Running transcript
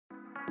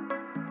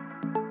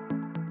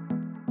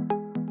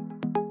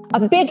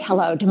A big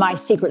hello to my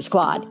secret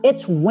squad.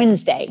 It's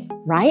Wednesday,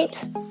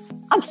 right?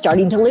 I'm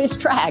starting to lose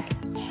track.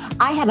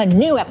 I have a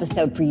new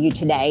episode for you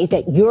today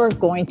that you're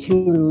going to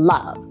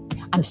love.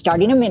 I'm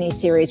starting a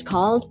mini-series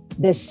called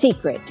The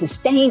Secret to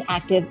Staying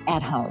Active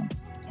at Home.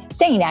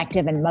 Staying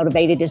active and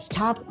motivated is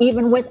tough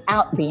even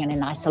without being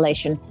in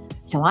isolation.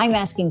 So I'm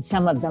asking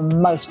some of the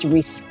most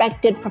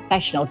respected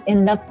professionals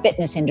in the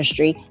fitness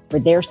industry for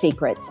their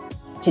secrets.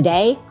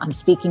 Today, I'm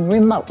speaking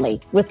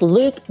remotely with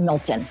Luke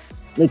Milton.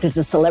 Luke is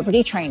a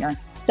celebrity trainer,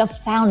 the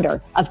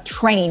founder of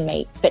Training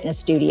Mate Fitness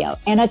Studio,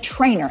 and a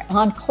trainer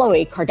on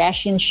Khloe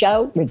Kardashian's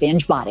show,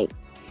 Revenge Body.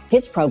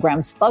 His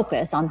programs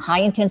focus on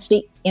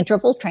high-intensity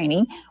interval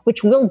training,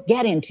 which we'll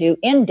get into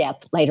in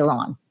depth later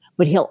on.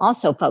 But he'll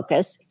also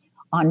focus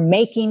on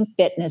making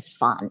fitness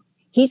fun.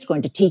 He's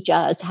going to teach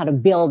us how to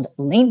build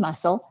lean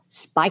muscle,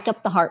 spike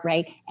up the heart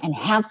rate, and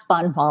have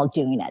fun while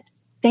doing it.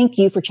 Thank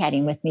you for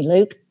chatting with me,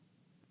 Luke.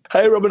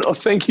 Hey, Robin. Oh,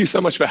 thank you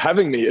so much for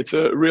having me. It's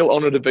a real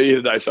honor to be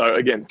here today. So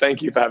again,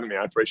 thank you for having me.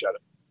 I appreciate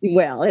it.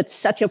 Well, it's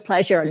such a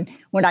pleasure. And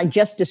when I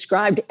just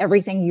described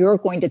everything you're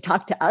going to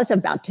talk to us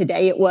about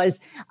today, it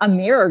was a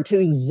mirror to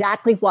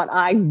exactly what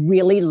I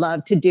really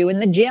love to do in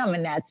the gym.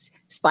 And that's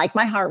spike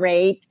my heart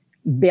rate,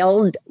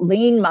 build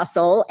lean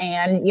muscle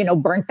and,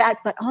 burn fat,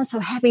 but also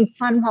having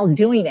fun while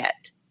doing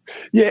it.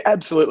 Yeah,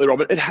 absolutely,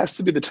 Robin. It has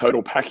to be the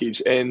total package.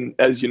 And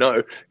as you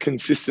know,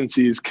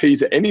 consistency is key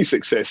to any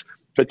success,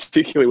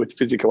 particularly with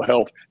physical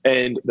health.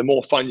 And the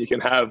more fun you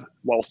can have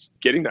whilst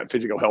getting that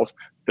physical health,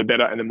 the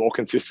better and the more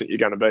consistent you're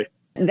going to be.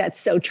 That's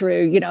so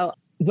true.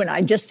 When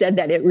I just said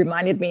that, it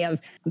reminded me of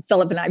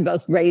Philip and I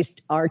both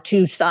raised our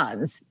two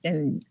sons,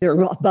 and they're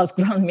both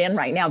grown men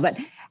right now. But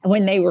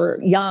when they were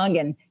young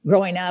and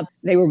growing up,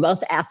 they were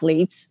both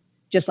athletes,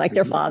 just like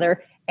their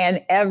father.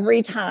 And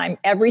every time,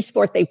 every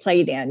sport they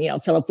played in,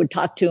 Philip would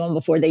talk to them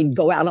before they'd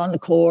go out on the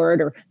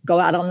court or go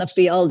out on the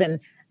field.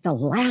 And the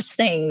last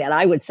thing that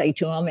I would say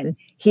to him, and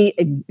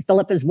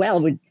Philip as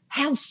well, would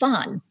have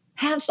fun.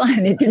 Have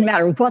fun. It didn't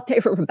matter what they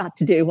were about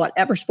to do,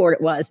 whatever sport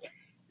it was.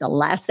 The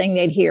last thing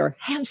they'd hear,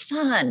 have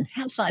fun,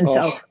 have fun.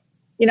 Oh.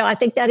 So, I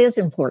think that is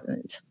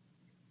important.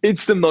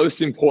 It's the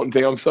most important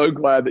thing. I'm so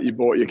glad that you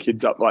brought your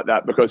kids up like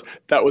that, because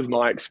that was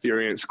my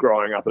experience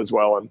growing up as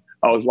well. And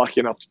I was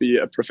lucky enough to be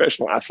a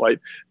professional athlete,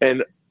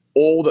 and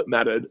all that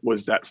mattered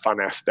was that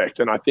fun aspect.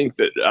 And I think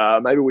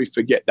that maybe we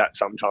forget that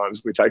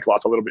sometimes. We take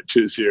life a little bit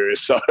too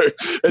serious. So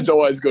it's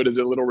always good as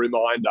a little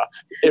reminder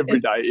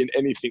every day in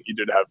anything you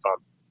do to have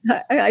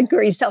fun. I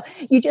agree. So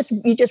you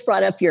just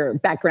brought up your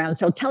background.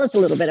 So tell us a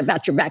little bit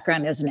about your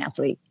background as an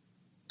athlete.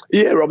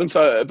 Yeah, Robin.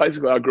 So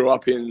basically I grew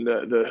up in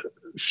the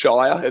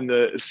Shire in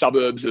the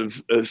suburbs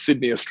of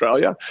Sydney,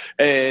 Australia,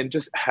 and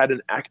just had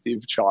an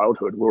active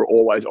childhood. We were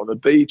always on the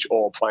beach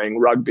or playing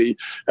rugby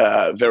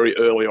very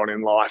early on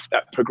in life.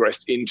 That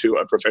progressed into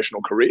a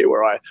professional career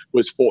where I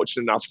was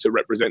fortunate enough to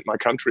represent my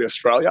country,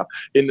 Australia,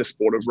 in the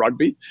sport of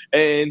rugby,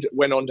 and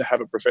went on to have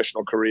a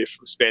professional career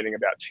spanning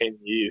about 10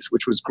 years,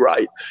 which was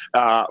great.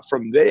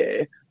 From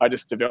there, I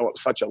just developed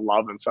such a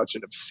love and such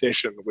an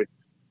obsession with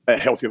a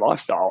healthy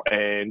lifestyle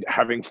and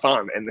having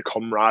fun and the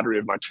camaraderie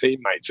of my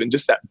teammates and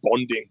just that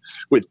bonding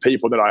with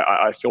people that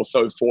I feel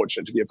so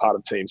fortunate to be a part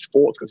of team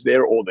sports, because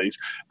there are all these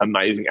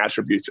amazing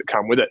attributes that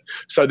come with it.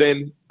 So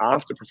then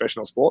after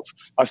professional sports,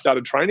 I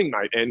started Training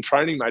Mate, and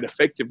Training Mate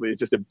effectively is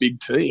just a big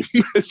team.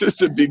 It's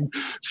just a big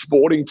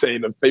sporting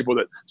team of people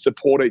that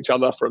support each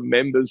other, from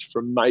members,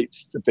 from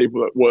mates to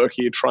people that work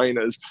here,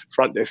 trainers,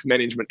 front desk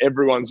management.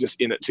 Everyone's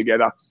just in it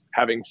together,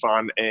 having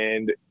fun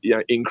and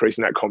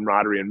increasing that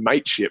camaraderie and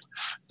mateship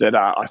that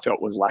I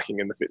felt was lacking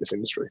in the fitness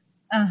industry.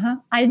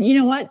 You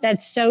know what?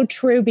 That's so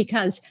true,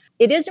 because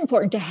it is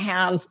important to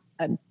have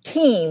a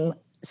team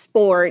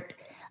sport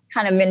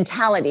kind of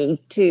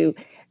mentality to,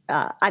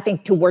 I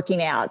think, to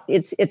working out.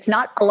 It's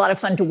not a lot of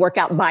fun to work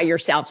out by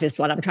yourself, is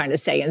what I'm trying to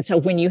say. And so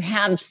when you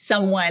have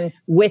someone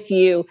with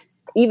you,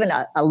 even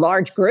a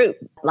large group,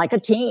 like a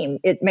team,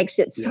 it makes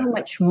it so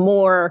much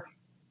more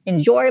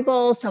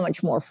enjoyable, so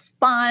much more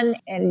fun.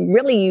 And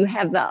really you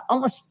have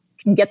almost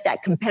can get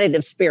that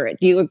competitive spirit.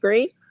 Do you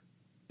agree?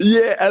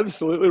 Yeah,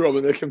 absolutely,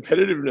 Robin. The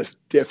competitiveness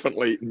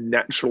definitely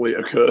naturally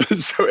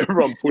occurs. So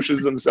everyone pushes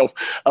themselves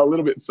a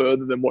little bit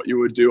further than what you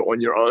would do on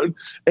your own.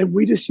 And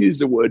we just use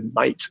the word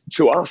mate.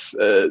 To us,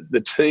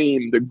 the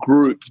team, the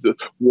group, the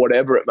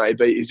whatever it may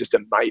be, is just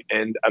a mate.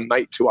 And a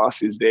mate to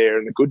us is there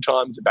in the good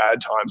times, the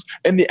bad times,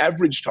 and the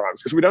average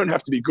times, because we don't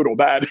have to be good or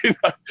bad.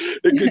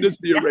 It could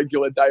just be a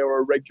regular day or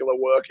a regular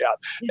workout.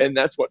 And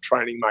that's what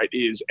Training Mate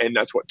is. And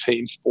that's what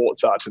team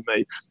sports are to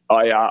me.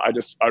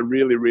 I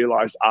really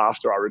realized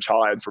after I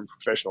retired from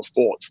professional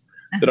sports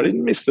that I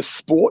didn't miss the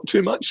sport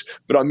too much,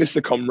 but I miss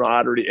the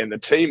camaraderie and the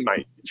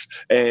teammates.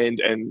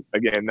 And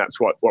again, that's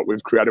what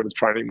we've created with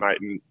Training Mate.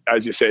 And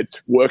as you said,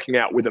 working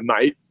out with a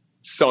mate,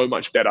 so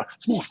much better.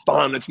 It's more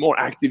fun. It's more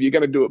active. You're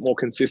going to do it more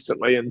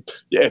consistently. And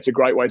yeah, it's a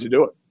great way to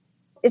do it.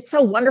 It's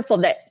so wonderful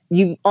that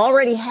you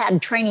already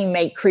had Training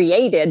Mate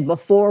created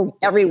before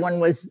everyone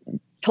was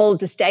told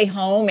to stay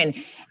home and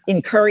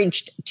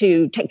encouraged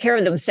to take care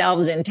of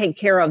themselves and take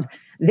care of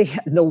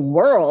the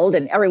world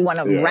and everyone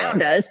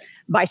around us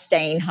by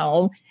staying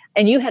home.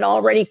 And you had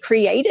already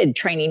created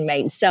Training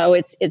Mate. So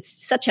it's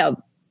such a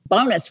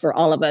bonus for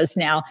all of us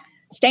now,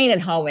 staying at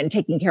home and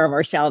taking care of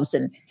ourselves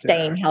and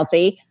staying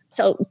healthy.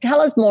 So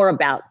tell us more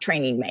about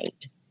Training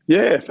Mate.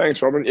 Yeah,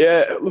 thanks, Robin.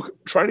 Yeah,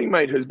 look, Training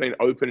Mate has been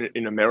open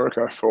in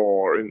America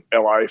in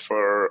LA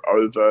for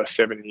over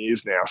 7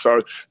 years now.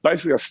 So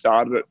basically I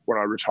started it when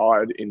I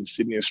retired in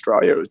Sydney,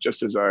 Australia. It was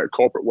just as a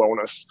corporate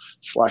wellness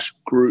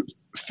 / group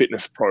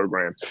fitness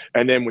program.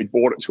 And then we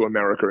brought it to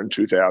America in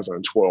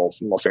 2012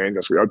 in Los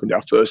Angeles. We opened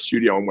our first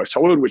studio in West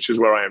Hollywood, which is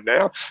where I am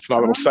now. It's my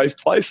little safe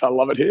place. I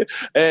love it here.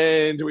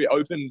 And we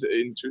opened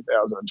in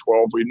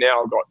 2012. We've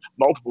now got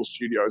multiple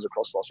studios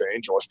across Los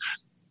Angeles.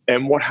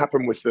 And what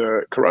happened with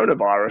the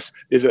coronavirus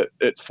is it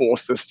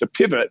forced us to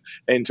pivot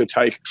and to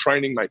take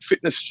Training Mate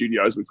Fitness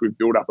Studios, which we've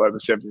built up over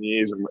 7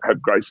 years and had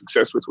great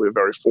success with. We're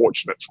very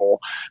fortunate for.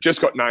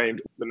 Just got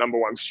named the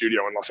 #1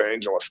 studio in Los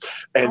Angeles.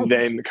 And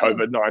then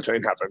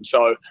COVID-19 happened.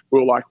 So we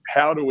were like,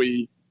 how do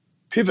we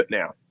pivot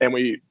now? And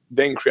we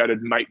then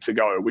created Mate to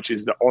Go, which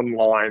is the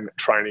online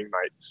training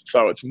mate.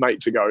 So it's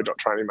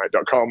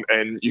matetogo.trainingmate.com,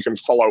 and you can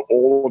follow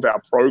all of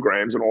our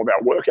programs and all of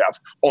our workouts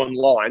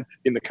online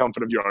in the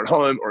comfort of your own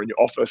home or in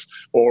your office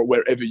or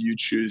wherever you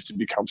choose to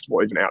be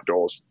comfortable, even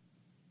outdoors.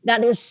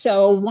 That is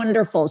so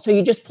wonderful. So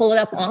you just pull it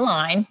up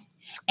online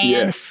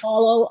and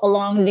follow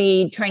along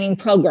the training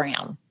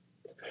program.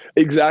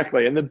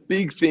 Exactly. And the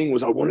big thing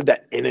was I wanted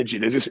that energy.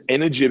 There's this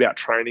energy about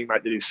Training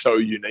Mate that is so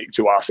unique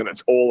to us. And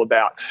it's all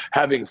about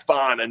having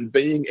fun and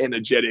being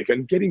energetic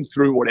and getting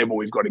through whatever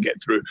we've got to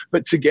get through,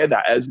 but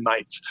together as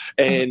mates.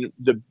 And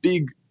the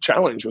big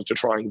challenge was to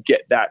try and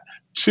get that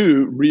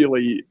to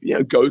really,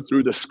 go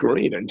through the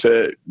screen and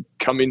to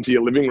come into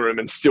your living room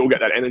and still get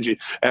that energy.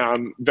 And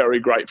I'm very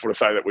grateful to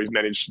say that we've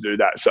managed to do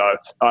that. So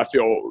I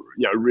feel,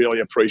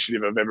 really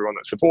appreciative of everyone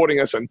that's supporting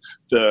us, and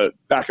the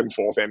back and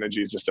forth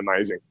energy is just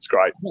amazing. It's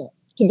great.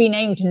 To be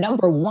named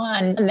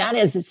 #1, that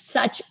is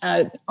such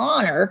an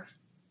honor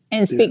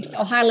and speaks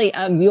so highly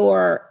of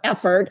your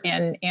effort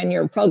and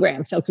your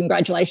program. So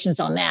congratulations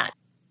on that.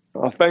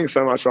 Oh, thanks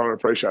so much, Ron. I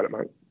appreciate it,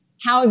 mate.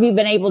 How have you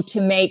been able to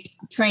make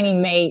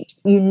Training Mate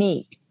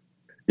unique?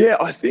 Yeah,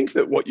 I think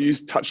that what you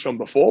touched on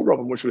before,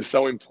 Robin, which was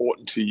so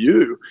important to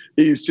you,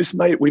 is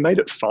we made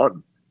it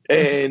fun.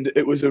 And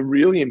it was a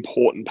really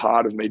important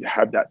part of me to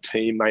have that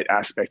teammate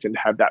aspect and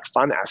have that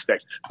fun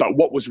aspect. But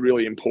what was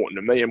really important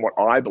to me, and what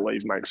I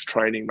believe makes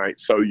Training Mate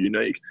so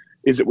unique,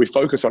 is that we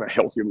focus on a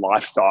healthy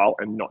lifestyle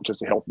and not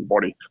just a healthy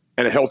body.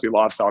 And a healthy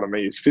lifestyle to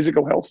me is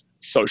physical health,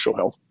 social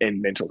health,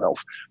 and mental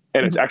health.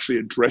 And it's actually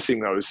addressing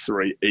those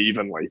three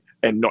evenly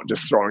and not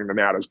just throwing them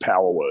out as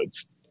power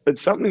words.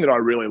 It's something that I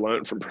really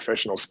learned from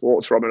professional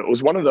sports, Robin. It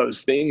was one of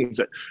those things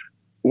that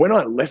when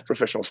I left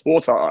professional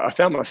sports, I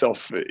found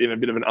myself in a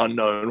bit of an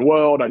unknown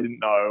world. I didn't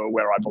know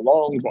where I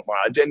belonged, what my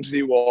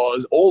identity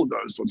was, all of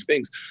those sorts of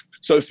things.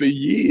 So for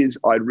years,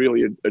 I'd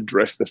really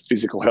addressed the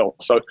physical health.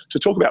 So to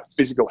talk about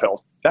physical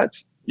health,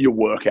 that's your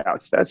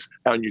workouts, that's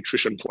our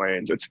nutrition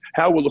plans, it's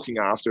how we're looking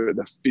after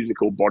the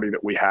physical body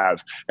that we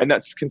have. And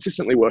that's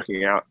consistently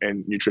working out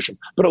and nutrition.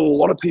 But a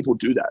lot of people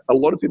do that. A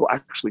lot of people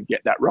actually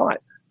get that right.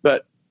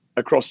 But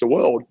across the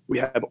world, we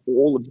have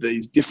all of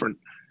these different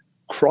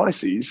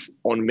crises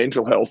on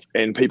mental health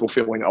and people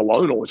feeling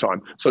alone all the time.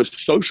 So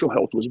social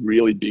health was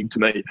really big to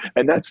me.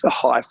 And that's the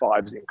high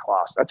fives in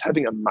class. That's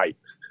having a mate.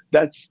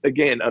 That's,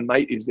 again, a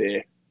mate is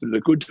there through the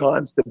good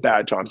times, the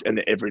bad times, and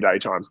the everyday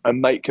times. A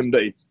mate can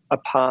be a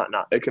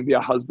partner. It can be a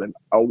husband,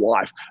 a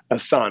wife, a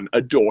son,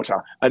 a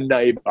daughter, a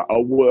neighbor, a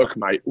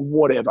workmate,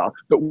 whatever.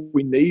 But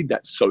we need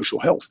that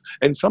social health.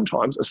 And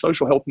sometimes a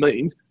social health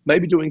means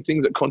maybe doing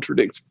things that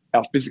contradict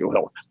our physical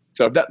health.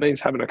 So if that means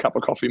having a cup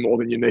of coffee more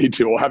than you need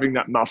to, or having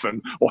that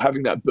muffin, or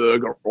having that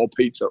burger, or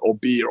pizza, or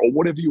beer, or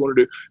whatever you want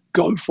to do,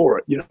 go for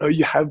it.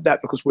 You have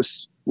that because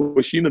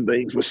we're human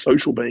beings. We're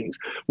social beings.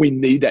 We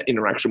need that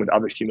interaction with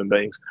other human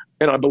beings.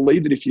 And I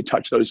believe that if you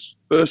touch those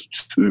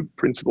first two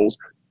principles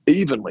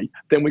evenly,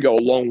 then we go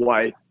a long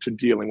way to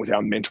dealing with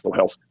our mental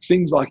health.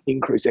 Things like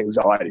increased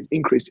anxieties,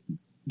 increased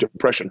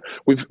depression.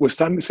 We're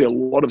starting to see a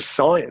lot of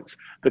science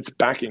that's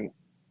backing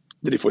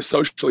that if we're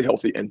socially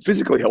healthy and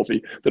physically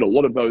healthy, that a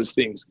lot of those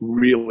things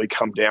really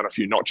come down a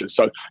few notches.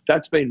 So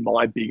that's been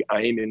my big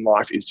aim in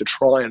life, is to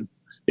try and,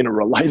 in a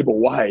relatable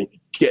way,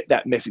 get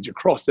that message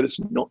across, that it's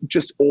not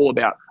just all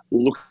about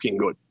looking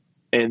good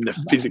and the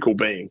physical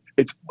being.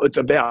 It's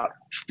about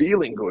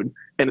feeling good,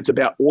 and it's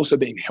about also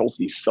being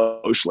healthy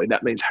socially.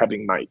 That means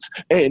having mates,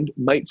 and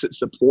mates that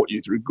support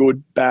you through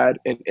good, bad,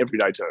 and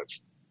everyday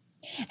terms.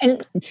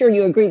 And I'm sure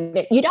you agree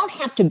that you don't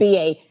have to be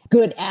a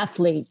good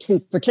athlete to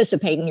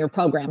participate in your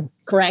program,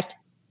 correct?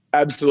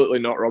 Absolutely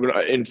not, Robin.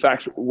 In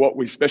fact, what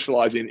we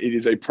specialize in, it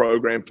is a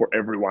program for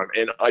everyone.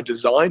 And I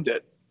designed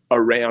it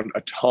around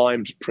a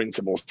timed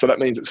principle. So that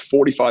means it's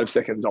 45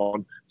 seconds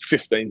on,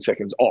 15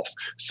 seconds off.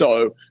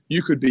 So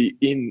you could be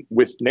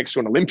next to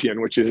an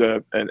Olympian, which is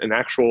an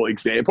actual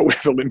example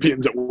with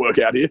Olympians that work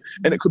out here.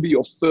 And it could be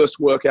your first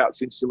workout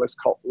since you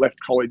left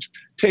college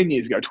 10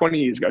 years ago, 20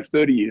 years ago,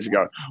 30 years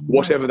ago,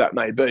 whatever that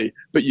may be.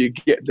 But you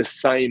get the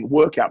same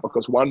workout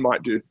because one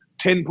might do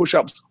 10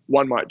 push-ups,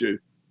 one might do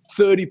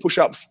 30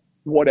 push-ups,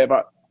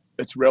 whatever.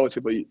 It's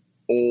relatively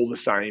all the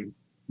same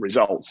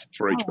results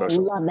for each person.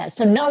 I love that.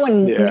 So no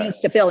one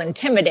needs to feel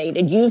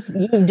intimidated. You've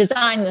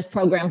designed this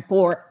program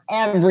for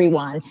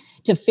everyone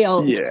to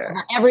feel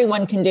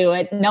everyone can do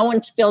it. No one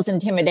feels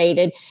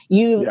intimidated.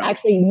 You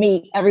actually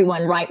meet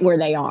everyone right where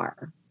they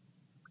are.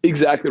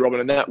 Exactly,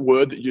 Robin. And that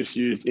word that you just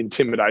used,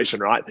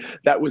 intimidation, right?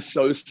 That was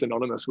so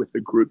synonymous with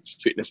the group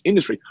fitness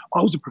industry.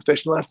 I was a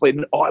professional athlete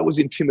and I was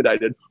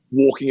intimidated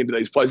walking into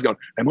these places going,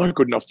 am I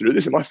good enough to do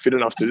this? Am I fit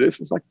enough to do this?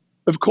 It's like,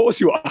 of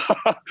course you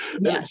are.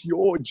 And it's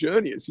your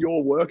journey. It's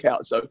your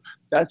workout. So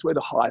that's where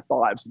the high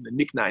fives and the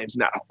nicknames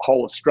and that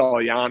whole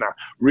Australiana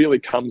really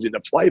comes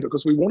into play,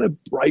 because we want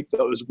to break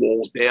those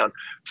walls down.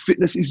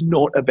 Fitness is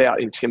not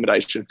about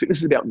intimidation. Fitness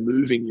is about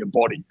moving your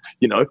body,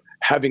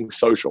 having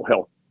social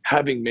health,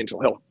 having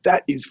mental health.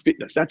 That is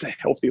fitness. That's a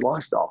healthy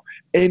lifestyle.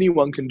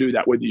 Anyone can do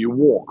that, whether you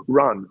walk,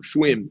 run,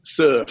 swim,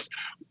 surf,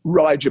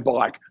 ride your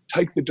bike,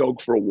 take the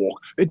dog for a walk.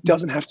 It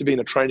doesn't have to be in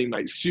a Training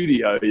Mate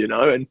studio,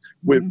 and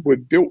we're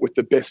built with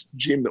the best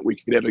gym that we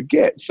could ever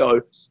get.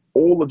 So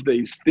all of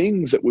these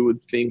things that we would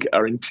think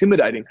are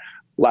intimidating,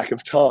 lack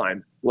of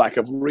time, lack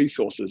of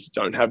resources,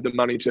 don't have the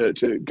money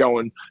to go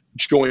and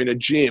join a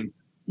gym,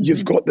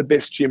 you've got the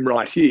best gym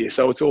right here.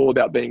 So it's all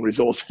about being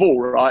resourceful,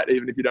 right?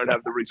 Even if you don't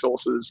have the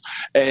resources,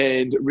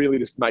 and really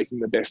just making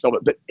the best of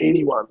it. But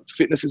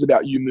fitness is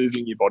about you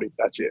moving your body.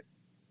 That's it.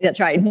 That's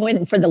right.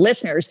 For the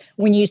listeners,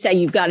 when you say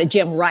you've got a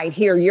gym right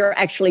here, you're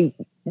actually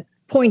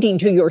pointing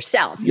to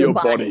yourself, your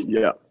body.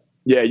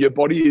 Yeah, your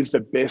body is the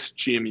best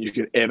gym you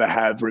could ever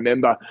have.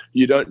 Remember,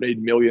 you don't need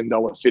 $1 million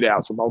fit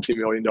outs or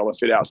multi-million-dollar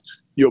fit outs.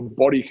 Your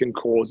body can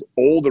cause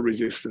all the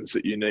resistance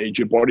that you need.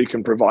 Your body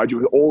can provide you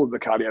with all of the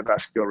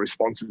cardiovascular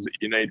responses that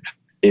you need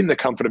in the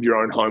comfort of your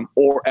own home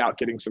or out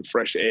getting some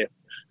fresh air.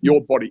 Your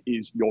body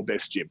is your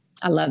best gym.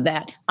 I love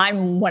that.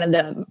 I'm one of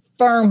the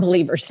firm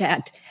believers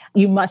that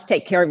you must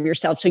take care of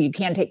yourself so you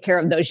can take care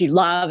of those you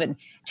love and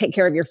take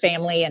care of your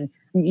family. And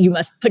you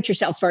must put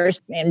yourself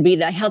first and be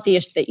the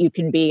healthiest that you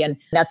can be. And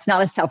that's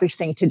not a selfish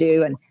thing to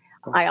do. And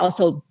I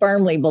also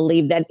firmly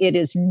believe that it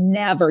is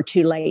never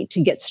too late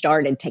to get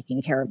started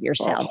taking care of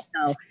yourself.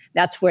 So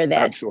that's where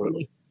that,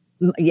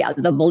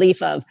 the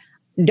belief of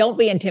don't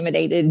be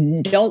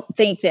intimidated. Don't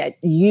think that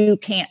you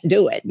can't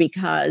do it,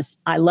 because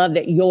I love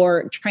that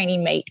your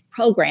Training Mate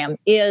program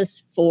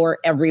is for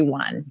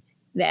everyone,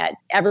 that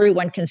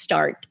everyone can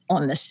start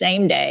on the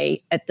same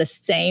day at the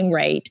same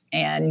rate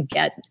and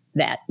get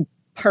that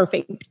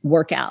perfect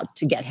workout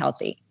to get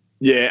healthy.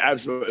 Yeah,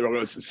 absolutely,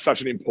 Robin. It's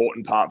such an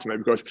important part for me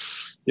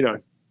because,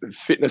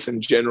 fitness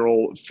in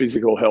general,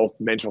 physical health,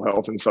 mental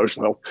health, and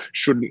social health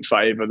shouldn't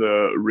favor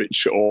the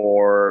rich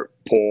or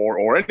poor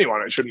or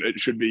anyone. It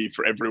should be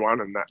for everyone,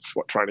 and that's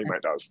what Training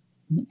Mate does.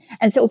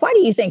 And so why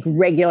do you think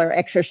regular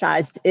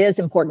exercise is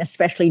important,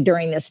 especially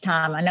during this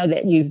time? I know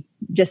that you've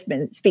just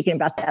been speaking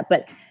about that,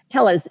 but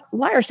tell us,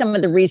 why are some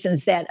of the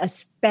reasons that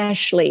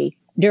especially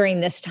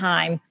during this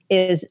time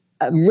is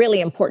a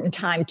really important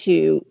time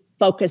to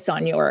focus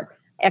on your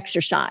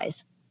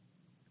exercise?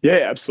 Yeah,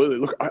 absolutely.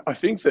 Look, I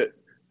think that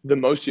the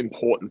most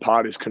important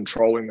part is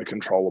controlling the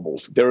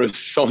controllables. There is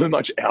so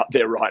much out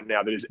there right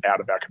now that is out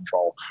of our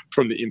control,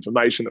 from the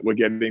information that we're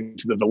getting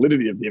to the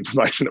validity of the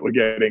information that we're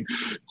getting,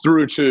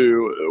 through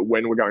to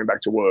when we're going back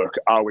to work.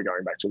 Are we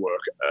going back to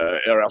work?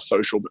 Are our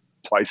social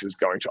places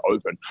going to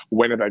open?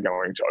 When are they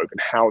going to open?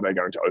 How are they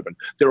going to open?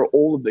 There are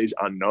all of these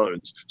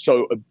unknowns.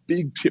 So a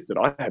big tip that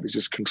I have is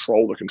just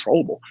control the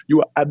controllable. You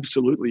are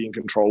absolutely in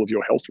control of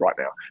your health right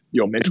now,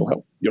 your mental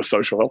health, your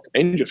social health,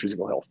 and your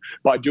physical health,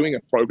 by doing a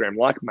program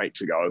like Mate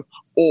to Go,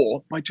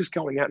 or by just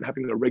going out and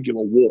having a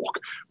regular walk.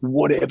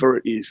 Whatever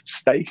it is,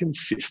 stay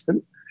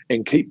consistent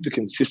and keep the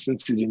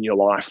consistencies in your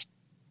life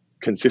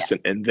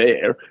consistent and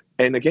there.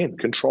 And again,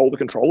 control the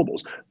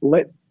controllables.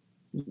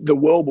 The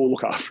world will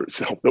look after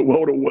itself. The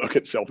world will work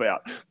itself out.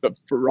 But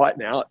for right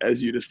now,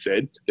 as you just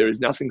said, there is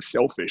nothing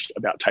selfish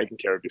about taking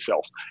care of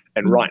yourself.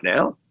 And right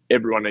now,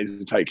 everyone needs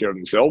to take care of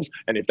themselves.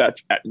 And if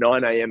that's at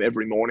 9 a.m.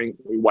 every morning,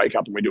 we wake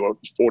up and we do a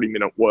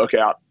 40-minute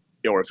workout,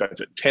 or if that's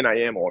at 10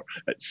 a.m. or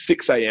at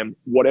 6 a.m.,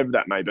 whatever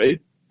that may be,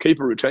 keep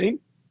a routine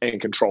and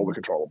control the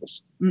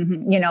controllables.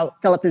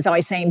 Philip is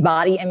always saying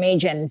body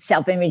image and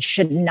self-image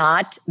should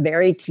not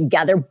vary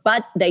together,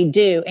 but they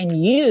do.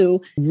 And you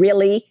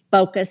really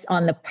focus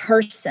on the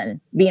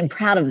person being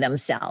proud of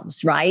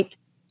themselves, right?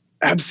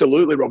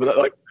 Absolutely, Robin.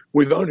 Like,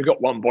 we've only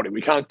got one body. We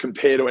can't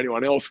compare to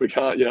anyone else. We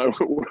can't,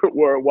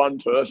 we're one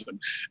person.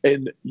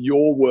 And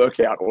your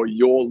workout or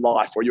your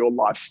life or your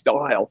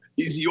lifestyle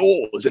is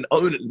yours, and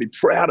own it and be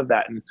proud of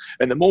that.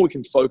 And the more we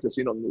can focus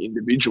in on the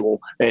individual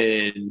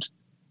and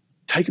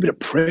take a bit of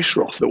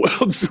pressure off. The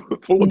world's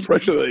full of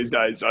pressure these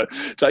days. So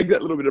take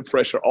that little bit of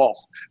pressure off.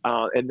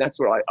 And that's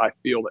what I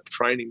feel that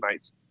Training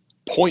Mate's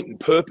point and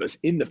purpose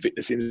in the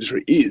fitness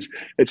industry is.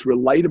 It's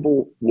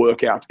relatable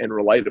workouts and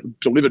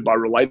delivered by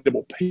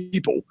relatable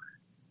people.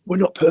 We're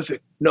not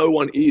perfect. No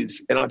one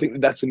is. And I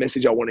think that's the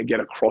message I want to get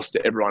across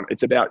to everyone.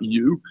 It's about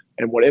you,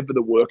 and whatever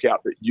the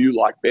workout that you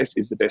like best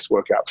is the best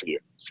workout for you.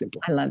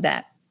 Simple. I love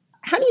that.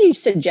 How do you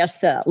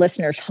suggest the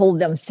listeners hold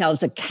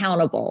themselves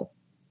accountable?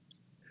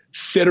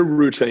 Set a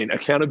routine.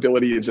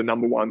 Accountability is the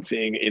number one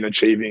thing in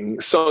achieving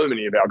so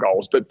many of our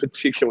goals, but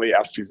particularly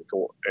our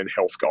physical and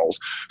health goals.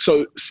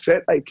 So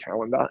set a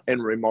calendar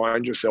and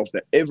remind yourself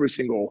that every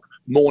single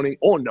morning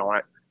or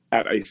night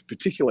at a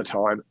particular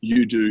time,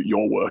 you do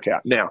your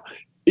workout. Now,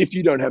 if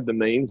you don't have the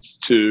means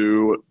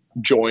to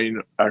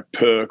join a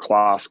per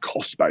class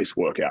cost-based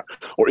workout,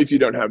 or if you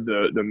don't have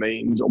the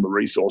means or the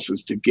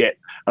resources to get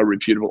a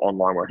reputable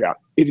online workout,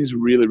 it is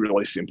really,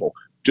 really simple.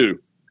 Do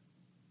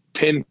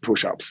 10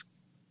 push-ups,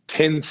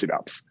 10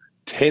 sit-ups,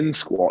 10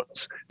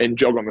 squats, and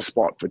jog on the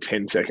spot for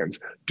 10 seconds.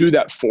 Do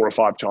that 4 or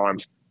 5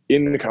 times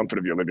in the comfort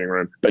of your living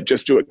room, but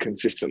just do it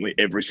consistently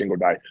every single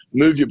day.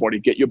 Move your body,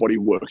 get your body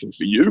working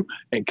for you,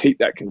 and keep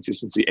that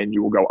consistency, and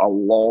you will go a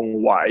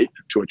long way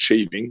to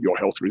achieving your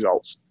health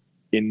results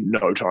in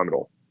no time at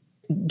all.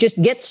 Just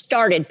get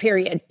started,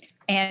 period.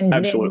 And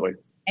absolutely.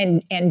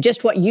 And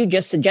just what you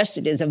just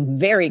suggested is a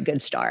very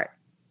good start.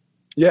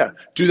 Yeah,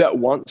 do that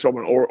once,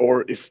 Robin,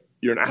 or if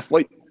you're an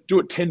athlete, do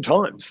it 10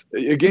 times.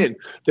 Again,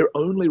 they're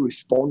only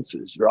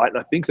responses, right? And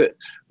I think that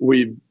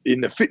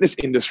in the fitness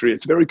industry,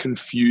 it's very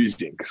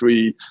confusing because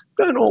we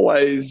don't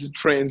always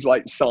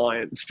translate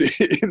science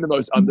in the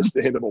most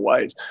understandable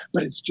ways.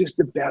 But it's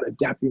just about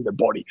adapting the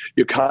body,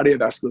 your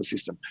cardiovascular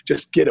system.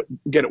 Just get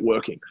it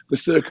working. The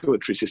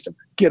circulatory system,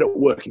 get it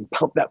working.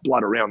 Pump that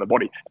blood around the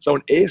body. So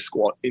an air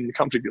squat in the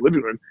comfort of your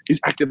living room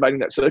is activating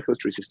that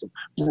circulatory system.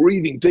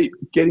 Breathing deep,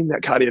 getting that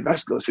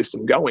cardiovascular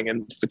system going,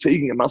 and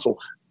fatiguing a muscle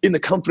in the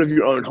comfort of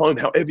your own home,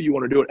 however you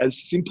want to do it, as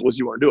simple as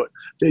you want to do it.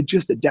 They're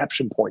just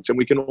adaptation points, and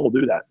we can all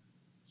do that.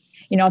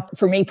 You know,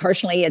 for me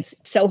personally, it's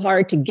so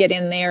hard to get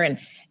in there and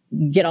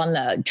get on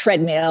the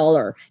treadmill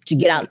or to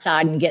get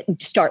outside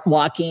and start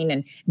walking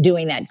and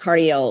doing that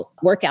cardio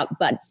workout.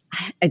 But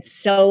it's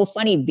so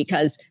funny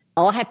because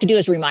all I have to do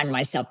is remind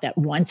myself that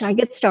once I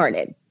get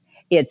started,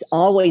 it's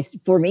always,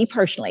 for me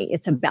personally,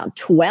 it's about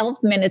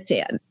 12 minutes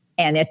in.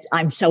 And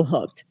I'm so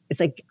hooked.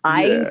 It's like,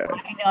 I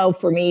know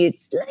for me,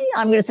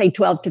 I'm going to say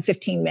 12 to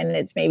 15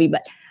 minutes maybe.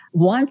 But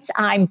once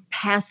I'm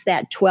past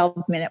that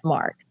 12-minute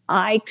mark,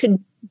 I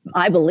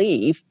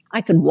believe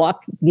I could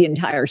walk the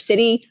entire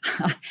city.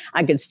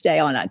 I could stay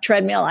on a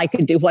treadmill. I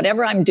could do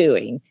whatever I'm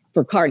doing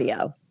for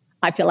cardio.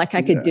 I feel like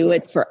I could do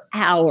it for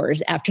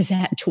hours after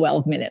that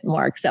 12-minute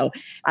mark. So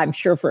I'm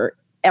sure for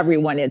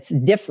everyone, it's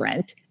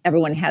different.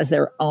 Everyone has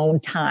their own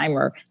time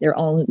or their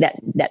own,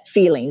 that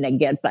feeling they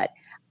get. But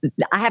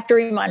I have to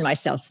remind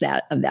myself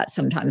of that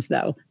sometimes,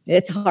 though.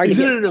 It's hard to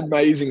get. Isn't it an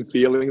amazing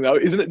feeling, though?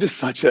 Isn't it just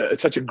such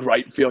a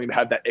great feeling to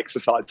have that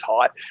exercise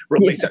high,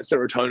 release that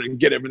serotonin,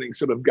 get everything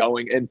sort of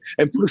going, and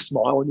put a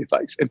smile on your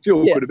face and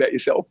feel good about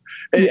yourself?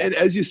 And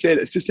as you said,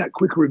 it's just that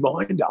quick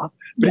reminder.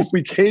 But if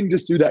we can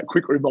just do that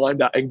quick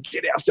reminder and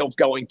get ourselves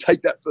going,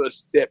 take that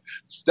first step,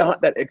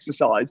 start that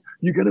exercise,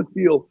 you're going to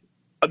feel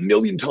a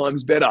million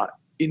times better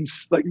in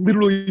like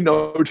literally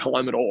no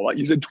time at all. Like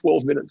you said,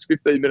 12 minutes,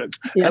 15 minutes.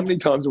 Yes. How many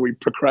times have we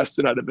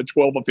procrastinated for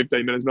 12 or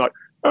 15 minutes? And like,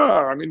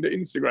 I'm into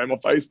Instagram or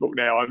Facebook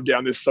now. I'm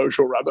down this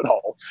social rabbit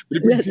hole. But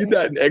if we did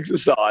that in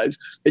exercise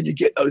and you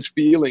get those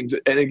feelings,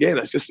 and again,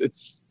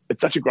 it's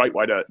such a great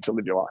way to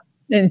live your life.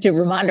 And to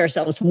remind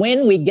ourselves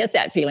when we get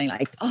that feeling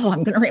like,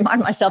 I'm going to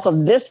remind myself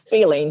of this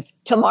feeling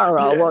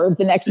tomorrow or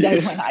the next day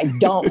when I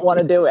don't want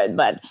to do it.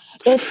 But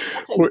it's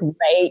such a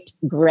great,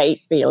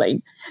 great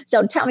feeling.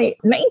 So tell me,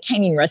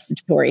 maintaining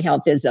respiratory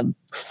health is of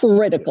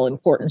critical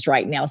importance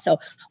right now. So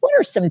what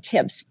are some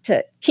tips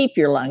to keep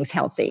your lungs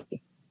healthy?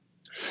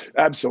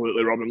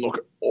 Absolutely, Robin.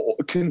 Look,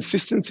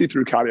 consistency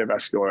through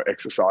cardiovascular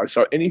exercise.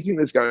 So anything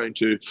that's going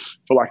to,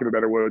 for lack of a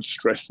better word,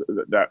 stress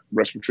that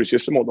respiratory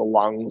system or the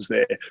lungs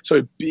there.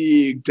 So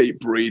big, deep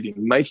breathing,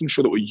 making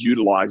sure that we're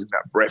utilizing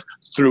that breath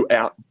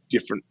throughout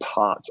different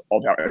parts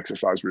of our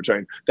exercise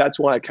routine. That's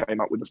why I came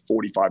up with the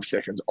 45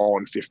 seconds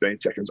on, 15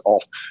 seconds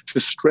off, to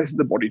stress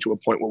the body to a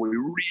point where we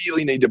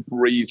really need to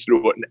breathe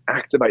through it and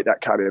activate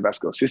that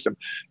cardiovascular system.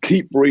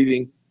 Keep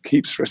breathing,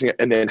 keep stressing it,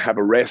 and then have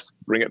a rest,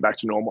 bring it back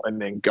to normal,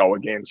 and then go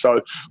again. So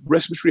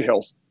respiratory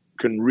health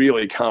can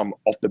really come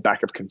off the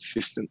back of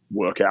consistent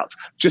workouts,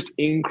 just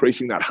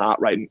increasing that heart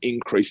rate and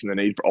increasing the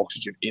need for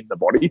oxygen in the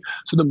body.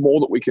 So the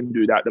more that we can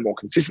do that, the more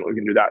consistently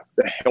we can do that,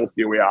 the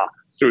healthier we are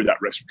through that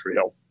respiratory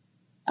health.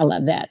 I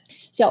love that.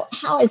 So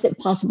how is it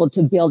possible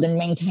to build and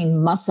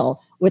maintain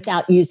muscle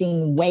without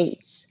using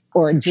weights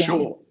or a gym?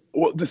 Sure.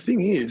 Well, the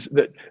thing is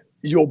that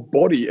your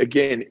body,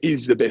 again,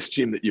 is the best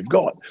gym that you've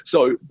got.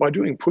 So by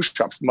doing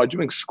push-ups, by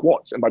doing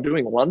squats, and by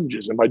doing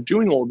lunges, and by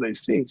doing all of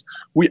these things,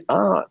 we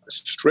are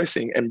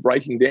stressing and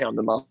breaking down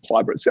the muscle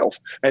fiber itself.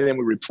 And then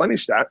we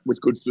replenish that with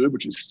good food,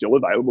 which is still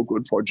available,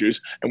 good produce,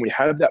 and we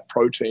have that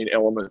protein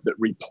element that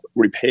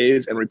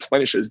repairs and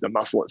replenishes the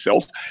muscle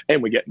itself,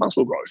 and we get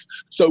muscle growth.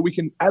 So we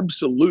can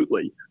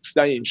absolutely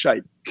stay in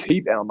shape,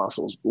 keep our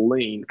muscles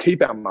lean,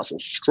 keep our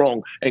muscles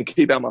strong, and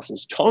keep our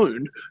muscles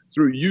toned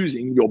through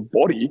using your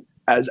body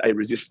as a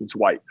resistance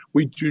weight.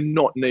 We do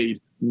not need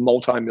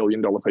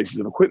multi-million-dollar pieces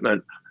of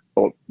equipment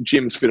or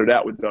gyms fitted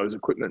out with those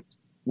equipment.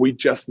 We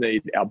just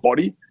need our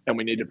body, and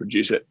we need to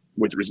produce it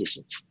with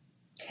resistance.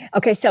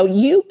 Okay, so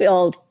you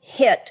build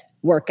HIIT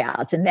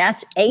workouts, and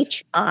that's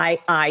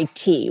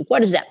HIIT.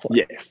 What is that for?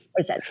 Yes.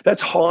 What is that?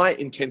 That's high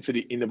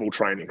intensity interval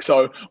training.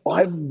 So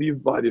I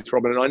live by this,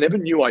 Robin, and I never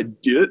knew I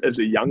did it as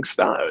a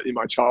youngster in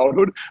my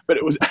childhood, but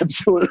it was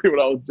absolutely what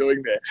I was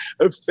doing there.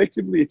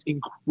 Effectively, it's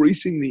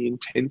increasing the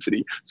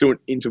intensity through an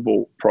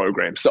interval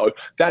program. So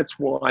that's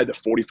why the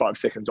 45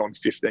 seconds on,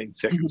 15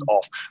 seconds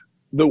off.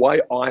 The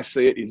way I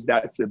see it is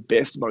that's the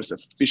best, most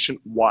efficient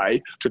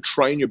way to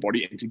train your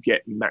body and to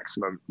get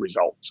maximum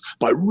results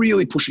by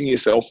really pushing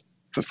yourself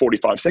for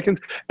 45 seconds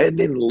and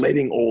then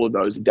letting all of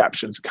those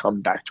adaptions come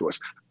back to us,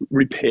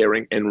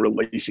 repairing and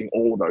releasing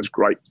all of those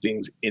great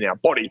things in our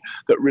body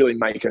that really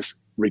make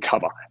us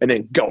recover, and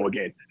then go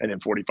again, and then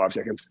 45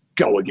 seconds,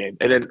 go again,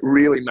 and then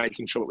really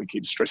making sure that we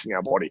keep stressing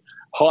our body.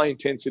 High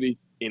intensity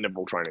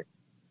interval training.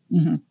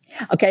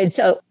 Mm-hmm. Okay,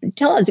 so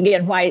tell us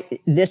again why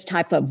this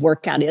type of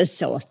workout is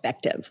so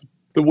effective.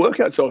 The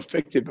workout's so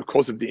effective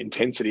because of the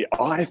intensity.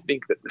 I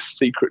think that the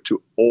secret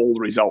to all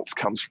results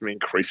comes from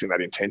increasing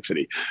that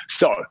intensity.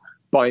 So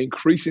by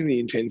increasing the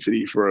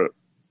intensity for a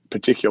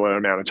particular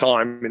amount of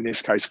time, in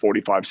this case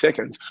 45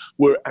 seconds,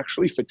 we're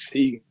actually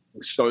fatiguing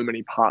so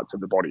many parts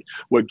of the body.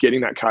 We're getting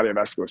that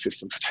cardiovascular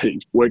system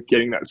fatigued. We're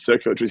getting that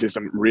circulatory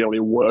system really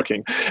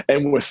working.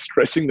 And we're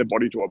stressing the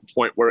body to a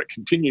point where it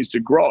continues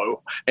to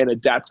grow and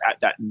adapt at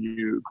that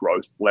new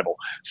growth level.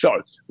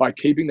 So by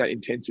keeping that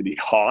intensity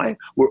high,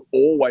 we're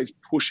always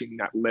pushing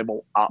that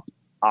level up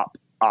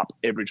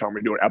every time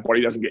we do it. Our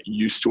body doesn't get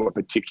used to a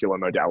particular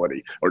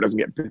modality, or it doesn't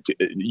get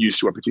used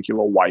to a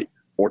particular weight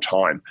or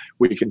time.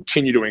 We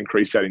continue to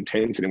increase that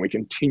intensity, and we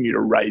continue to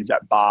raise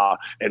that bar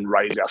and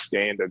raise our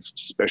standards,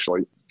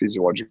 especially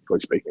physiologically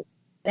speaking.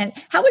 And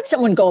how would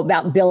someone go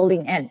about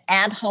building an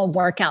at-home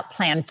workout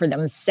plan for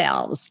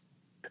themselves?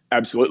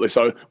 Absolutely.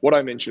 So what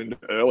I mentioned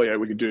earlier,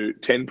 we could do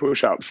 10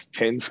 push-ups,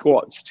 10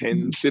 squats,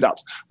 10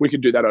 sit-ups. We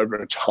could do that over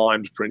a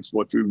timed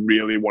principle if we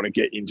really want to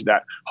get into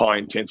that high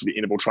intensity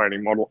interval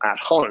training model at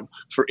home.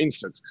 For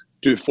instance,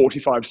 do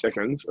 45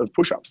 seconds of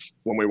push-ups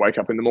when we wake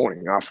up in the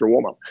morning after a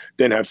warm-up,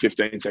 then have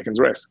 15 seconds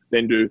rest,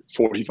 then do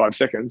 45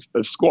 seconds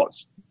of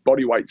squats,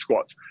 body weight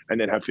squats, and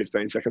then have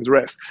 15 seconds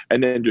rest,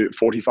 and then do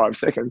 45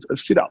 seconds of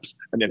sit-ups,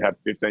 and then have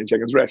 15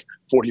 seconds rest,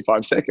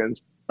 45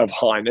 seconds of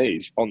high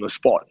knees on the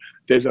spot.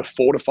 There's a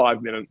 4 to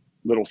 5 minute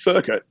little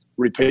circuit.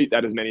 Repeat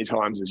that as many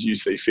times as you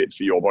see fit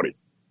for your body.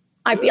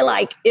 I feel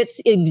like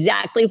it's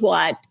exactly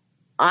what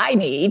I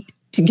need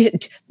to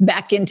get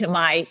back into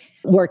my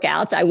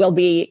workouts. I will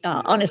be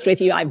honest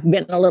with you. I've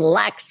been a little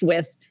lax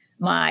with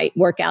my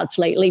workouts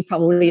lately,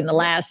 probably in the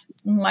last,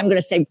 I'm going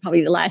to say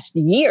probably the last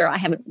year. I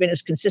haven't been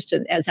as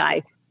consistent as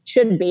I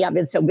should be. I've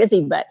been so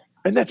busy, but.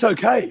 And that's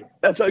okay.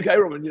 That's okay,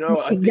 Robin. You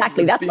know,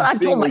 exactly. That's what I've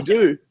told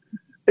myself.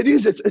 It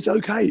is. It's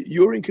okay.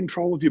 You're in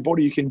control of your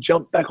body. You can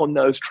jump back on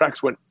those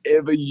tracks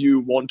whenever you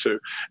want to.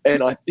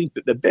 And I think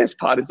that the best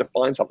part is to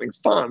find something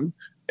fun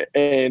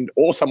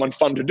or someone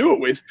fun to do it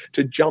with,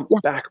 to jump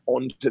back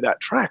onto that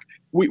track.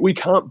 We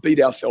can't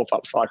beat ourselves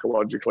up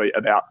psychologically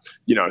about,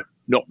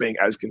 not being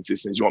as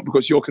consistent as you want,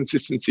 because your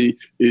consistency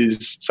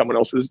is someone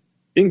else's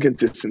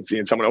inconsistency,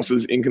 and someone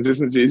else's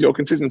inconsistency is your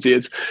consistency.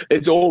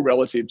 It's all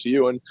relative to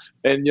you. And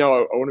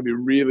I want to be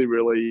really,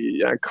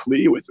 really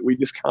clear with it. We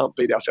just can't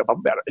beat ourselves up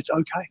about it. It's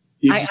okay.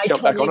 You just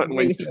jump back on it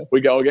and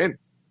we go again.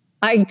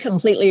 I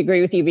completely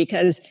agree with you,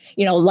 because,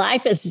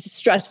 life is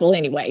stressful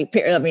anyway.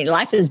 I mean,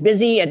 life is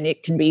busy, and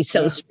it can be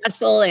so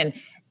stressful,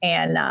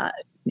 and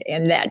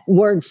that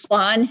word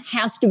fun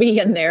has to be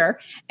in there.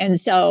 And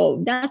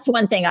so that's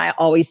one thing I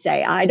always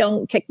say. I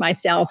don't kick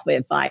myself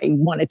if I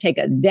want to take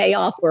a day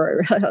off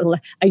or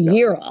a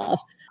year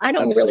off. I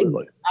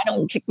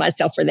don't kick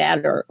myself for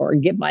that or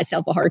give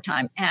myself a hard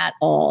time at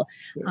all,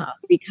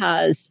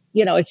 because,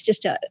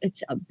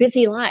 it's a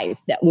busy life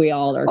that we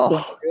all are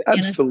going through.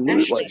 Absolutely.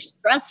 And it's actually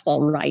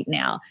stressful right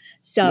now.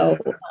 So,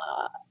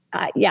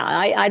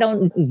 I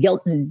don't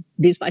guilt and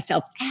abuse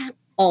myself at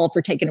all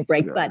for taking a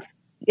break, but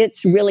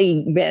it's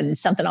really been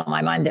something on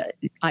my mind that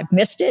I've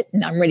missed it,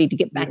 and I'm ready to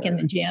get back in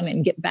the gym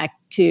and get back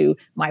to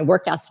my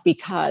workouts,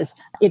 because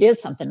it is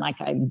something like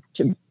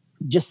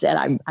just said,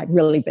 I've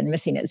really been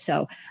missing it.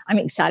 So I'm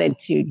excited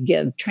to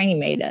give Training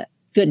Mate a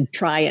good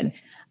try. And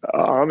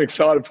I'm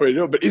excited for you to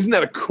do it. But isn't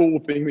that a cool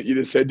thing that you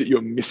just said, that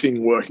you're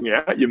missing working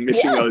out? You're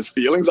missing those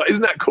feelings. Like,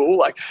 isn't that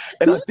cool?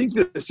 And I think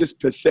that it's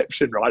just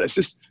perception, right? It's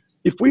just,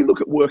 if we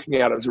look at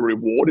working out as a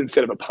reward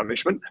instead of a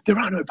punishment, there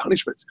are no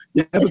punishments.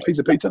 You have a piece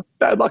of pizza,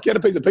 bad luck, you had a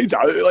piece of pizza.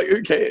 Like,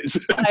 who cares?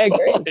 I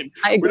agree. Fine.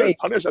 I agree. We don't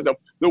punish ourselves.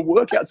 The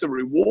workout's a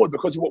reward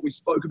because of what we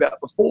spoke about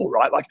before,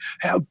 right? Like,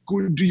 how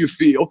good do you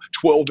feel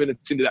 12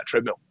 minutes into that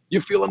treadmill? You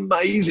feel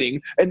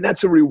amazing, and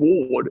that's a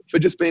reward for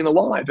just being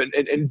alive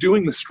and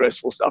doing the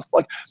stressful stuff.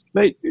 Like,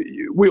 mate,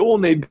 we all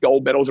need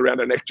gold medals around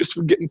our neck just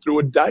for getting through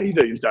a day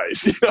these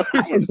days, you know,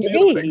 from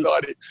dealing with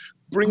anxiety,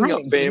 bringing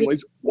up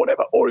families,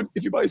 whatever. Or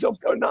if you're by yourself,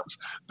 go nuts.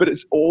 But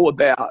it's all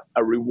about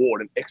a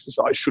reward, and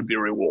exercise should be a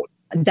reward.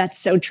 That's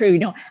so true. You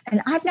know,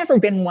 and I've never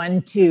been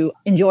one to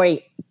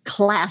enjoy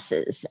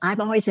classes.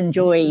 I've always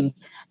enjoyed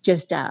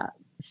just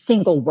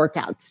single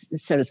workouts,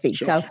 so to speak.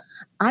 Sure. So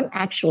I'm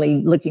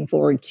actually looking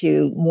forward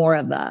to more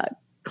of a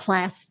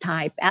class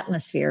type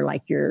atmosphere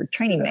like your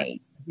training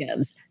mate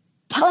gives.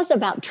 Tell us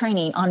about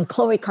training on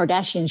Khloe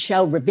Kardashian's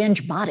show,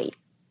 Revenge Body.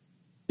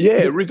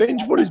 Yeah,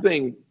 Revenge Body's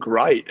been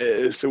great.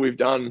 So we've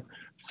done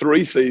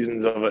 3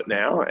 seasons of it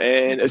now,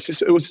 and it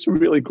was just a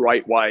really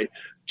great way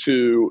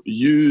to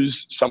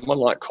use someone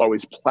like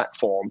Khloe's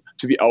platform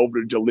to be able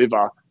to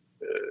deliver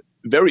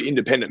very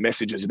independent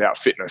messages about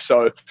fitness.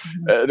 So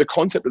the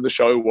concept of the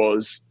show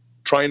was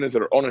trainers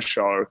that are on a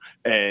show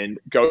and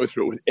go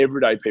through it with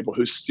everyday people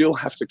who still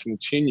have to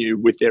continue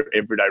with their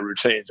everyday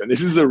routines. And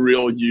this is a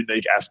real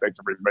unique aspect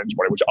of Revenge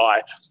Body, which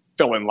I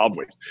fell in love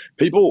with.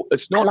 People,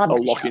 it's not a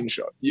lock-in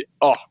show. Yeah,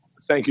 oh,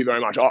 thank you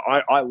very much.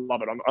 I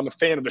love it. I'm a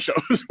fan of the show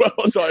as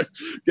well, so I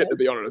get to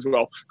be on it as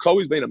well.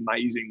 Khloe's been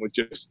amazing with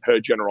just her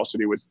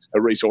generosity with her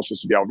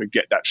resources to be able to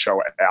get that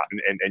show out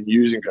and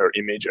using her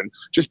image and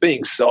just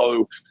being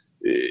so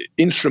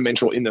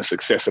instrumental in the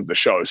success of the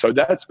show. So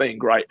that's been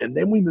great. And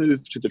then we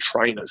move to the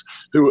trainers,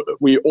 who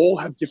we all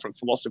have different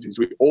philosophies.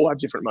 We all have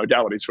different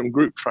modalities, from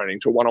group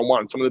training to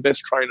one-on-one. Some of the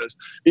best trainers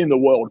in the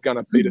world,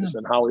 Gunnar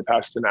Peterson, Harley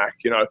Pasternak,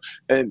 you know,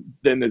 and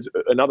then there's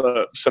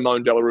another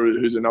Simone Delarue,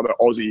 who's another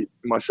Aussie,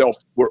 myself.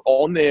 We're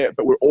on there,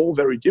 but we're all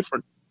very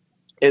different.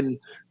 And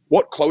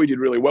what Khloe did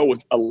really well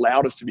was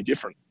allowed us to be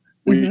different.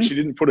 She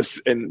didn't put us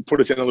in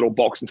a little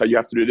box and say, you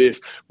have to do this.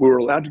 We were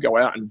allowed to go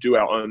out and do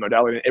our own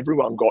modality, and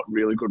everyone got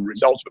really good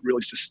results, but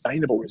really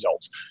sustainable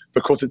results,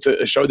 because it's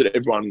a show that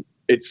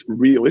it's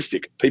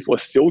realistic. People are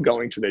still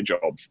going to their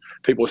jobs.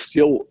 People are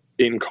still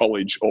in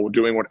college or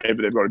doing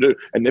whatever they've got to do,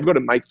 and they've got to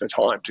make the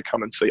time to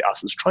come and see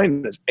us as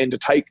trainers and to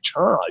take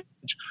charge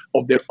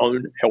of their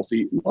own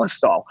healthy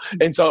lifestyle.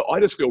 And so I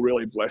just feel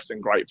really blessed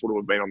and grateful to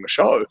have been on the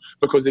show,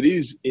 because it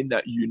is in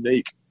that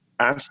unique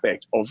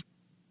aspect of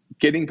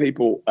getting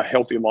people a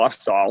healthy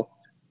lifestyle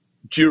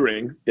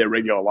during their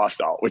regular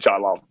lifestyle, which I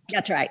love.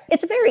 That's right.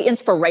 It's a very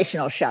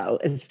inspirational show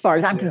as far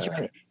as I'm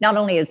concerned. Not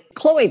only is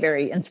Khloe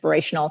very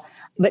inspirational,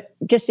 but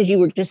just as you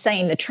were just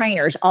saying, the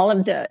trainers, all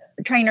of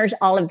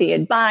the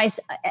advice,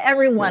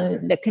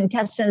 everyone, the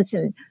contestants,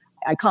 and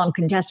I call them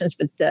contestants,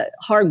 but the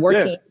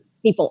hardworking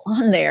people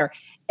on there,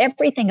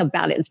 everything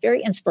about it is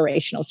very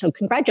inspirational. So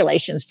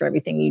congratulations for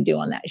everything you do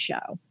on that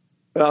show.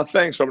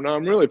 Thanks, Robin. No,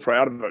 I'm really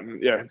proud of it.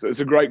 And yeah, it's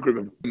a great group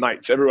of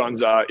mates.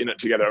 Everyone's in it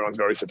together. Everyone's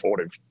very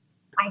supportive.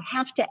 I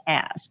have to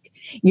ask,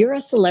 you're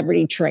a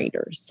celebrity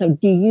trader, so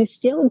do you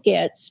still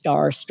get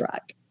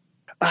starstruck?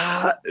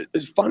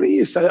 It's funny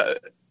you say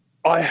that.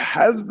 I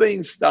have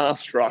been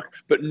starstruck,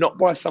 but not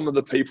by some of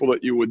the people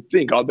that you would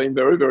think. I've been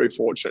very, very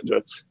fortunate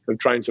to have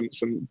trained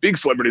some big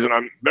celebrities, and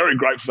I'm very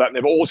grateful for that. And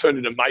they've all turned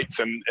into mates,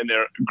 and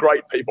they're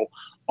great people.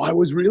 I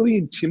was really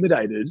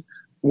intimidated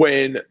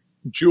when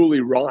Julie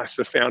Rice,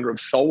 the founder of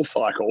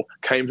SoulCycle,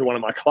 came to one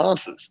of my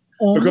classes,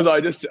 because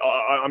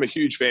I'm a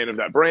huge fan of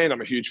that brand. I'm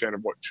a huge fan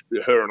of what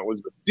her and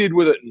Elizabeth did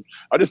with it, and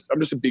I'm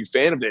just a big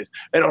fan of theirs.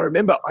 And I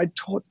remember I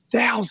taught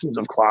thousands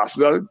of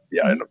classes.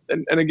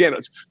 And again,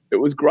 it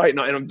was great,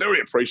 and I'm very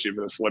appreciative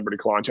of the celebrity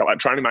clientele at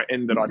training mate,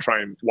 and that I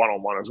train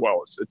one-on-one as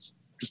well. It's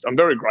just, I'm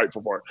very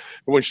grateful for it.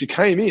 But when she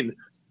came in,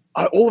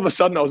 all of a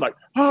sudden I was like,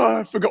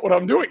 I forgot what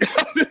I'm doing. I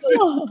just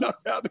didn't know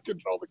how to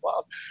control the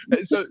class.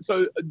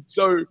 And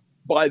so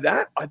by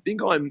that, I think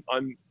I'm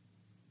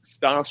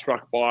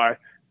starstruck by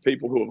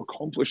people who have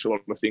accomplished a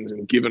lot of things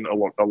and given a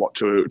lot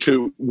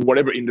to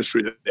whatever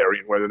industry that they're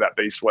in, whether that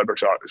be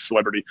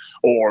celebrity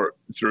or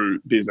through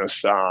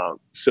business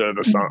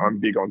service. I'm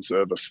big on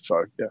service,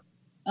 so yeah.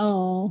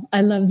 Oh,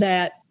 I love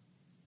that.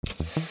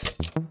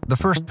 The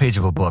first page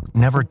of a book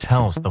never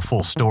tells the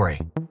full story.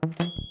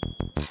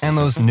 And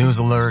those news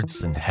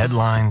alerts and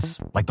headlines,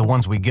 like the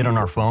ones we get on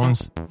our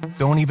phones,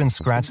 don't even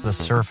scratch the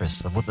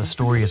surface of what the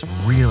story is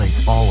really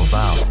all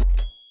about.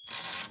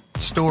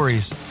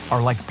 Stories are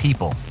like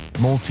people,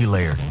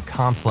 multi-layered and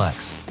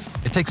complex.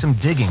 It takes some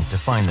digging to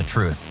find the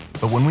truth,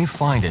 but when we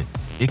find it,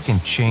 it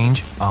can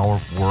change our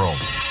world.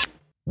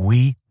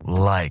 We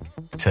like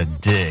to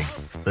dig.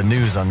 The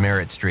news on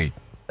Merritt Street.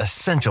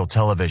 Essential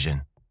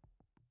television.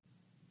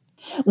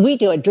 We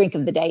do a drink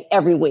of the day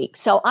every week,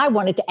 so I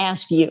wanted to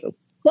ask you,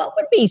 what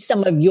would be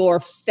some of your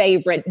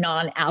favorite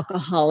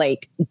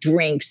non-alcoholic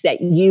drinks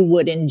that you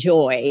would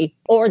enjoy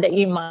or that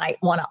you might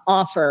want to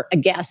offer a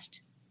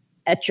guest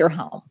at your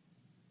home?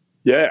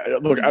 Yeah,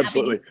 look,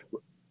 absolutely.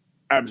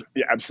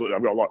 Yeah, absolutely.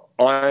 I've got a lot.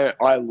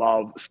 I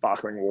love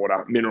sparkling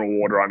water, mineral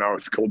water. I know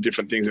it's called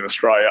different things in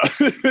Australia.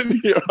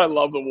 Here, I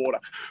love the water.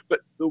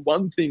 But the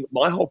one thing,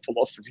 my whole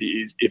philosophy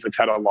is if it's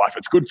had a life,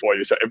 it's good for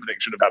you. So everything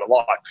should have had a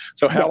life.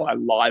 So how I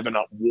liven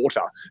up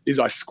water is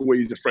I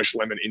squeeze a fresh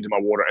lemon into my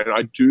water. And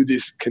I do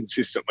this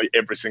consistently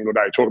every single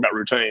day. Talk about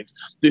routines.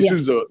 This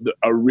is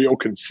a real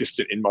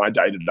consistent in my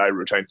day-to-day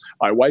routine.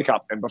 I wake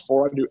up and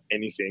before I do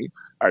anything,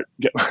 I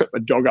get my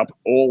dog up,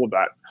 all of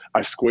that.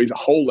 I squeeze a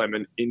whole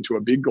lemon into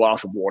a big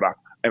glass of water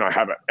and I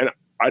have it. And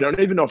I don't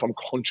even know if I'm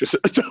conscious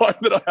at the time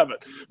that I have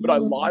it, but I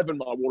liven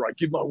my water. I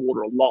give my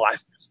water a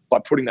life by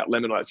putting that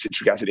lemon or that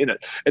citric acid in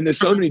it. And there's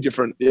so many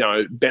different,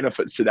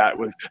 benefits to that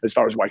with as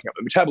far as waking up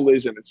the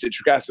metabolism and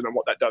citric acid and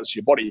what that does to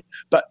your body.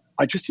 But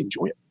I just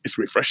enjoy it. It's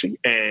refreshing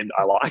and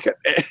I like it.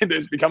 And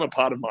it's become a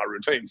part of my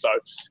routine. So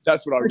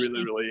that's what I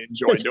really, really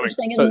enjoy doing. First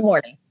thing in the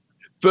morning.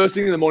 First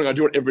thing in the morning, I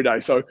do it every day.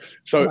 So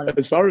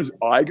as far as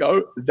I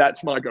go,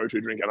 that's my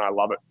go-to drink, and I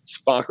love it.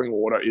 Sparkling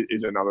water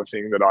is another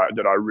thing that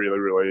I really,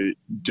 really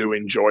do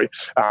enjoy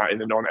in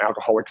the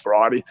non-alcoholic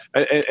variety,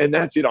 and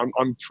that's it.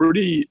 I'm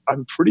pretty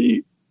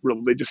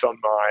religious on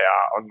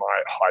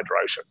my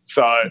hydration.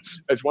 So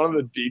it's one of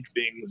the big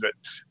things that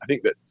I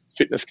think that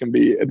fitness can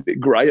be a bit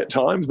grey at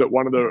times, but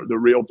one of the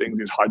real things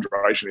is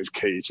hydration is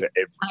key to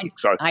everything.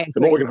 So the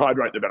more we can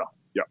hydrate, the better.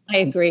 Yeah, I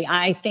agree.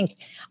 I think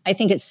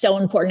it's so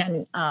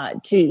important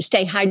to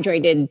stay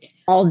hydrated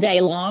all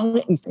day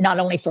long, not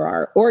only for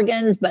our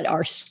organs, but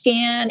our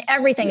skin,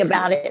 everything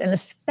about it. And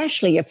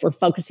especially if we're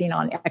focusing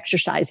on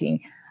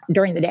exercising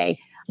during the day.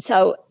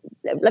 So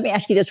let me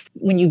ask you this.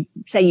 When you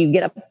say you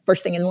get up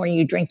first thing in the morning,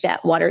 you drink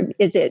that water,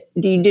 do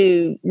you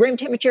do room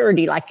temperature or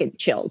do you like it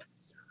chilled?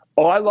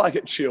 I like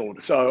it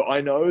chilled. So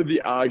I know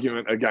the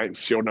argument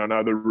against chilled, and I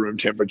know the room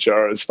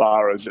temperature as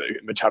far as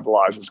it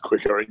metabolizes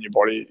quicker in your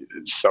body,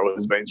 so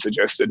has been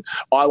suggested.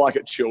 I like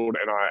it chilled,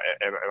 and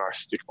I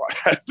stick by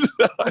that.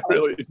 I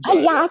really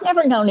enjoy it. I've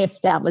never known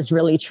if that was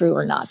really true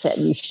or not, that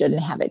you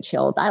shouldn't have it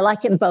chilled. I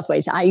like it in both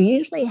ways. I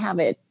usually have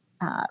it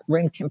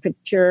room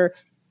temperature,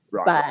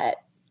 but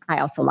I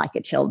also like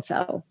it chilled.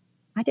 So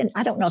I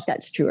don't know if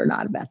that's true or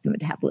not about the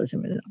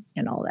metabolism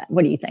and all that.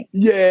 What do you think?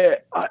 Yeah,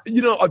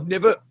 I've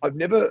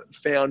never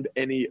found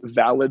any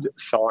valid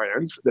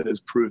science that has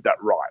proved that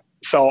right.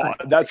 So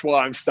that's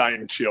why I'm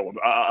staying chilled.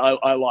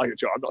 I like it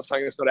chilled. I'm not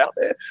saying it's not out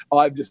there.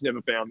 I've just never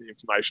found the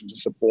information to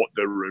support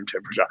the room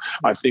temperature.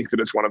 I think that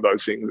it's one of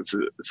those things that's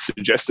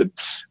suggested,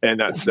 and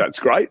that's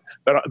great.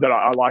 But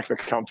I like the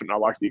comfort and I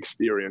like the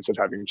experience of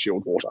having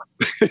chilled water.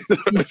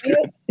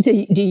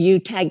 Do you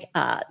take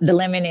the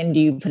lemon and do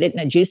you put it in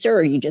a juicer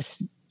or you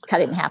just cut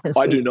it in half and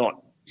squeeze I do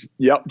not.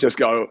 Yep, just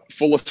go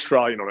full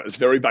Australian on it. It's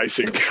very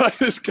basic. I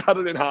just cut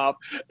it in half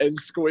and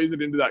squeeze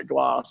it into that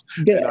glass.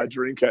 Good. And I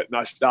drink it and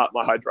I start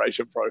my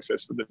hydration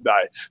process for the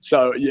day.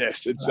 So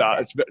yes, it's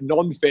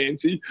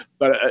non-fancy,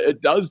 but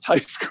it does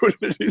taste good.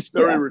 It is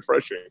very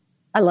refreshing.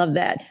 I love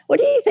that. What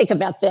do you think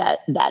about that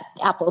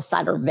apple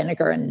cider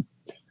vinegar and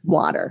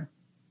water?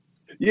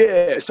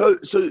 Yeah, so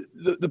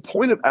the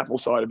point of apple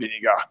cider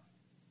vinegar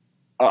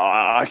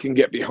I can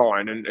get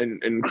behind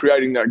and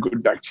creating that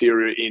good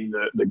bacteria in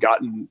the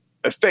gut and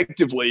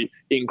effectively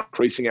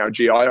increasing our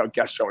GI, our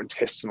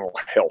gastrointestinal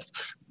health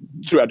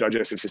through our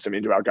digestive system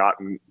into our gut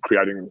and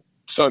creating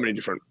so many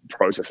different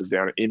processes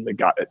down in the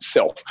gut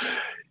itself.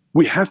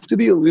 We have to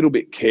be a little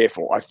bit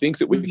careful. I think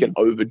that we can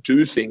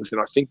overdo things,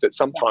 and I think that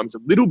sometimes a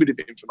little bit of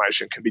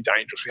information can be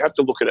dangerous. We have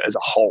to look at it as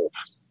a whole.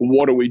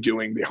 What are we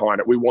doing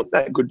behind it? We want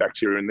that good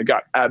bacteria in the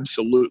gut,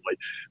 absolutely.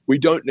 We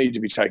don't need to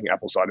be taking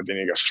apple cider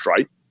vinegar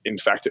straight. In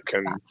fact, it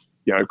can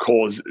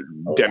cause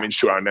damage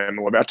to our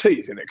enamel of our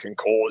teeth, and it can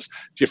cause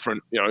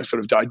different, sort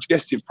of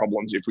digestive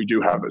problems if we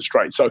do have it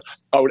straight. So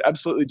I would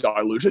absolutely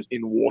dilute it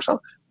in water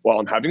while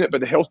I'm having it,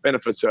 but the health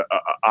benefits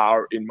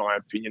are in my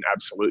opinion,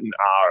 absolute, and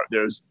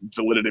there's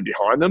validity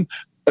behind them,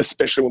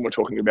 especially when we're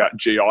talking about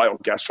GI or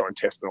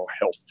gastrointestinal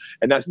health,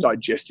 and that's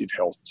digestive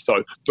health.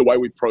 So the way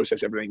we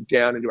process everything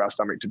down into our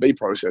stomach to be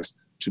processed,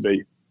 to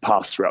be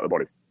passed throughout the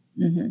body.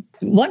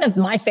 Mm-hmm. One of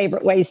my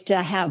favorite ways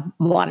to have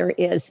water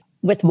is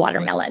with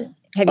watermelon.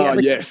 Have you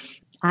ever?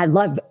 Yes. I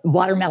love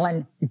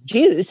watermelon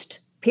juiced,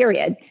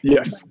 period.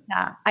 Yes.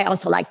 But, I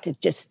also like to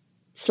just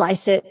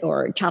slice it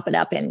or chop it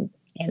up and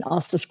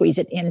also squeeze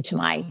it into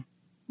my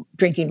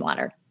drinking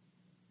water.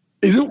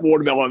 Isn't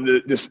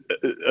watermelon just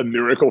a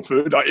miracle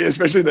food?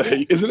 Especially the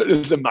heat. Isn't it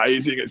just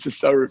amazing? It's just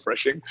so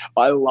refreshing.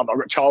 I love it. I've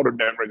got childhood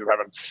memories of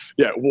having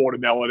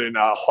watermelon in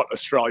hot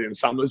Australian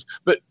summers.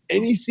 But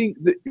anything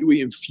that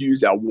we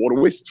infuse our water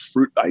with,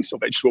 fruit-based or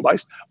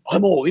vegetable-based,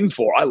 I'm all in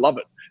for. I love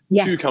it.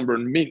 Yes. Cucumber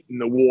and mint in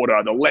the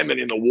water, the lemon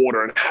in the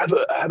water, and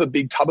have a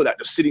big tub of that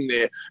just sitting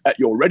there at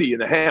your ready in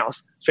the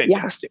house.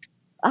 Fantastic.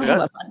 Yeah. I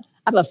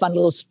have a fun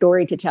little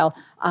story to tell.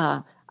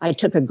 I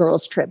took a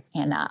girls' trip,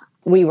 and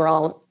we were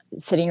all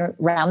sitting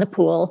around the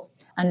pool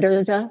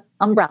under the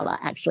umbrella,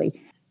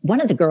 actually. One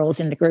of the girls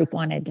in the group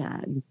wanted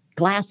a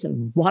glass of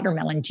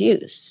watermelon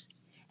juice.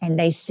 And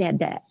they said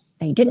that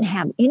they didn't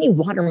have any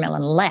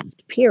watermelon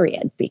left,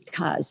 period,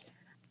 because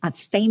a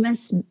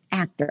famous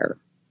actor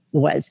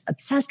was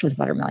obsessed with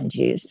watermelon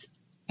juice,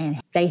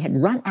 and they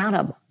had run out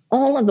of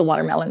all of the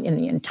watermelon in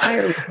the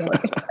entire resort.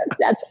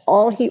 That's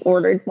all he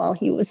ordered while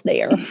he was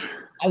there.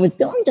 I was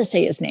going to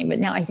say his name, but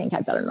now I think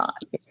I better not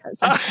because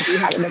he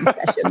had an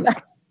obsession.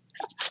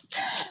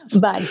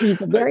 But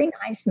he's a very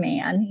nice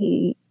man.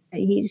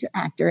 He's an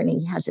actor, and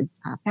he has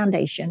a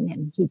foundation,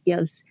 and he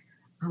gives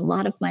a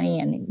lot of money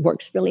and he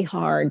works really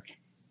hard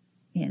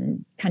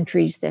in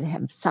countries that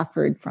have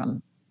suffered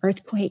from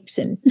earthquakes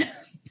and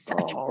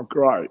such. Oh,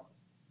 great.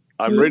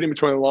 I'm reading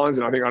between the lines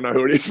and I think I know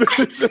who it is.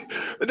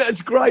 But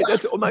that's great.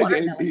 That's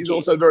amazing. He's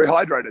also very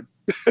hydrated.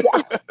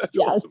 Yes,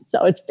 awesome.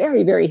 So it's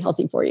very, very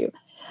healthy for you.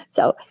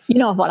 So,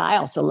 what I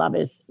also love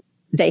is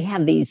they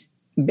have these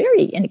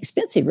very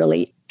inexpensive,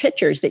 really,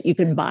 pitchers that you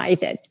can buy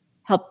that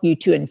help you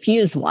to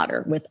infuse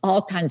water with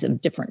all kinds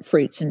of different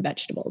fruits and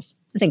vegetables.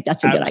 I think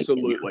that's a good idea.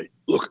 Absolutely.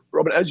 Look,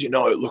 Robin, as you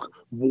know,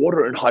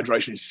 water and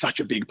hydration is such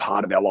a big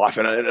part of our life.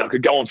 And I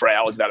could go on for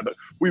hours about it, but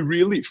we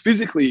really,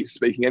 physically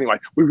speaking anyway,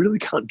 we really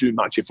can't do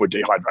much if we're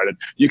dehydrated.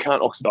 You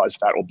can't oxidize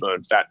fat or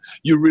burn fat.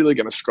 You're really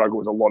going to struggle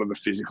with a lot of the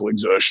physical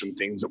exertion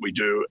things that we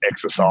do,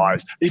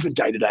 exercise, even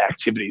day-to-day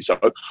activities. So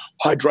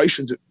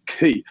hydration's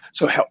key.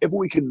 So however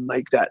we can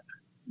make that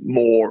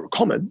more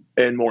common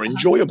and more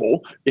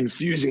enjoyable,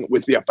 infusing it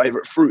with our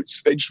favorite fruits,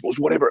 vegetables,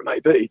 whatever it may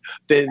be,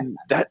 then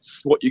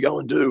that's what you go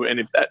and do. And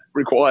if that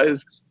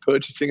requires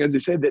purchasing, as you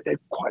said, they're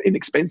quite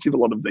inexpensive, a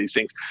lot of these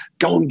things.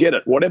 Go and get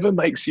it. Whatever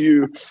makes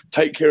you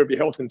take care of your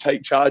health and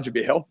take charge of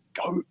your health,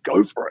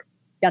 go for it.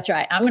 That's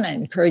right. I'm going to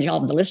encourage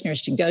all of the listeners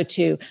to go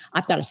to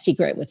I've Got a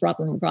Secret with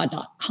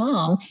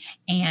RobinMcGraw.com,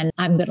 and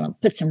I'm going to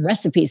put some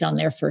recipes on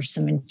there for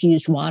some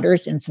infused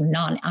waters and some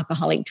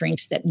non-alcoholic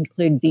drinks that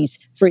include these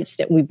fruits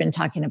that we've been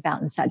talking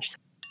about and such.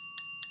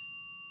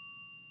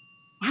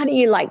 How do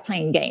you like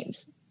playing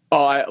games?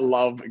 I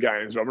love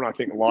games, Robin. I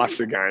think life's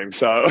a game,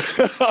 so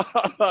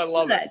I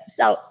love it.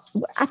 So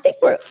I think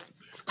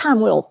it's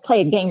time we'll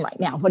play a game right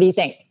now. What do you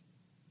think?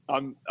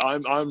 I'm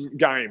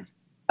game.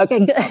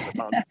 Okay, good.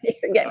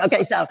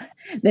 Okay, so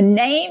the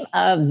name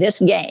of this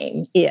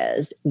game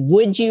is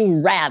Would You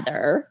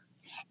Rather,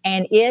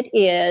 and it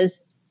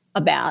is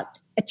about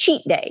a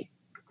cheat day.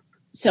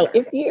 So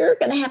if you're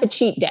going to have a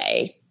cheat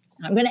day,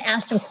 I'm going to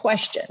ask some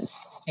questions,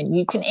 and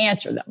you can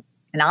answer them,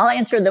 and I'll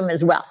answer them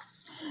as well.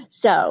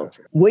 So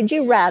would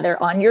you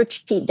rather on your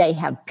cheat day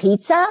have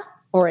pizza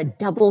or a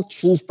double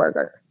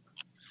cheeseburger?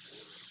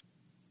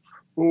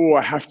 Oh,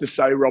 I have to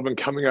say, Robin,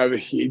 coming over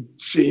here,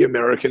 gee,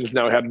 Americans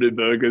know how to do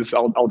burgers.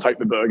 I'll take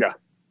the burger.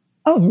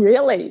 Oh,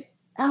 really?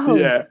 Oh,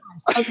 yeah.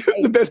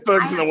 Okay. The best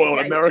burgers in the world,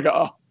 America.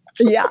 Oh.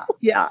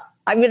 Yeah.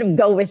 I'm going to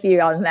go with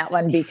you on that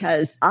one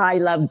because I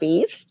love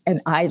beef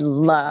and I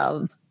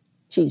love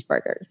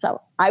cheeseburgers. So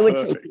I would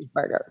take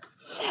cheeseburger.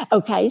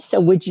 Okay,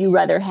 so would you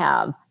rather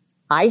have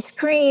ice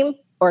cream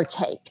or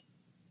cake?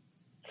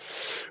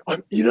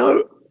 I'm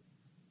going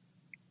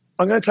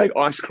to take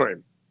ice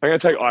cream.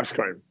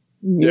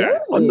 Really? Yeah,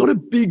 I'm not a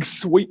big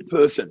sweet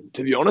person,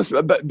 to be honest,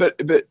 but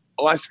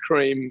ice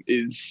cream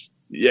is,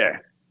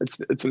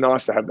 it's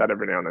nice to have that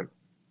every now and then.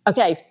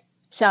 Okay,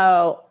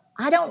 so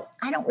I don't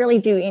really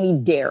do any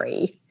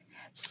dairy.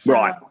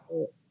 So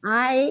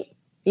right.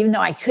 Even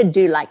though I could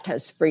do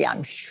lactose free,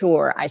 I'm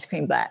sure ice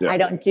cream, but I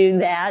don't do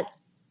that.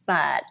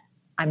 But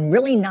I'm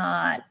really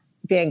not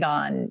big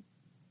on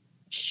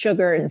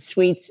sugar and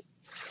sweets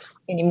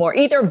anymore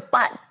either.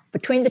 But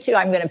between the two,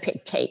 I'm going to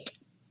pick cake.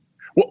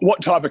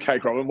 What type of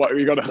cake, Robin? What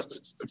you got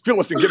to fill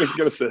us and get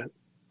us there?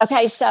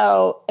 Okay,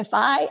 so if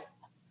I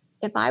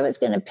was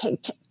going to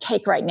pick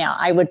cake right now,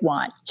 I would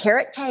want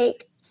carrot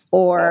cake,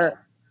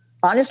 or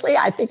honestly,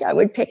 I think I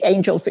would pick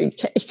angel food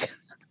cake.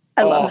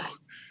 I love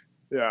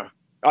it. Yeah,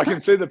 I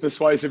can see the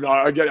persuasive.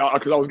 I get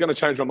because I was going to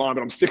change my mind,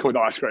 but I'm sticking with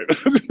ice cream.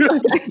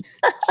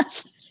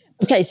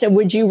 Okay, so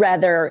would you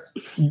rather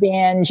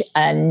binge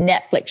a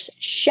Netflix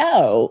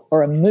show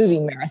or a movie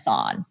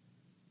marathon?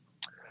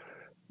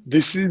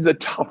 This is a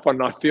tough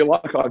one. I feel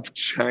like I've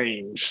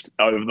changed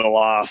over the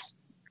last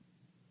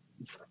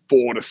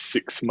 4 to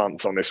 6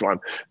 months on this one.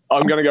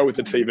 I'm going to go with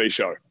the TV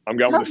show. I'm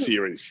going with the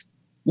series.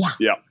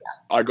 Yeah.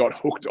 I got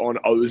hooked on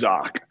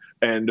Ozark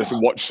and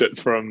just watched it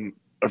from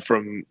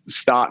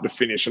start to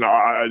finish. And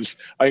I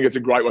think it's a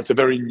great one. It's a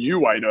very new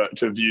way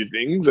to view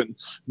things, and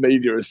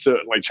media has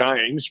certainly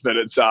changed, but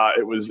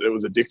it was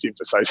addictive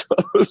to say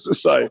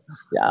so.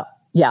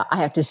 Yeah. I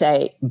have to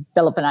say,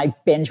 Philip and I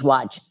binge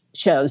watch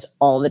shows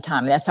all the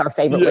time. That's our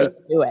favorite way to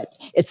do it.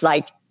 It's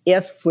like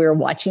if we're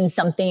watching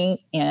something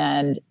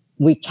and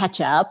we catch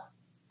up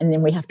and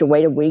then we have to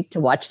wait a week to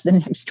watch the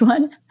next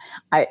one.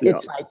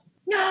 It's like,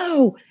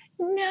 no,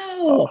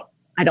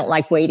 I don't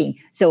like waiting.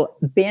 So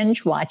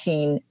binge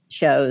watching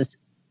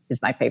shows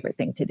is my favorite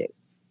thing to do.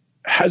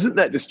 hasn't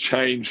that just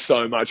changed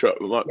so much?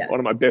 One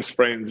of my best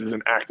friends is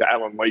an actor,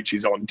 Alan Leach.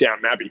 He's on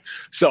Downton Abbey.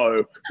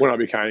 So when I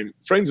became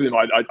friends with him,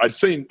 I'd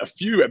seen a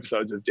few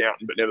episodes of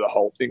Downton, but never the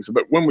whole thing.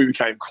 But when we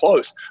became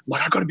close, I'm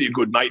like, I've got to be a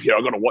good mate here.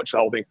 I've got to watch the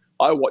whole thing.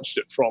 I watched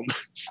it from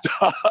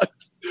start,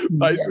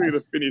 basically to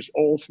finish,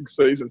 all 6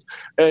 seasons.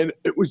 And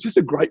it was just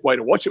a great way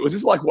to watch it. It was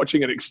just like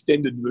watching an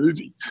extended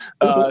movie.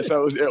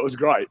 So it was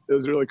great. It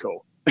was really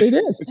cool. It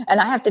is. And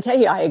I have to tell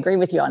you, I agree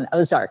with you on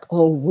Ozark.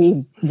 Oh,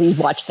 we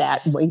watched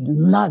that. We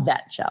love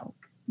that show.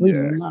 We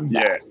love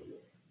that.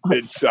 Yeah.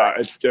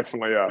 It's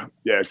definitely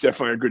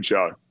a good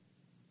show.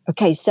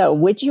 Okay. So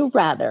would you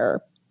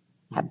rather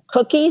have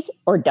cookies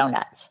or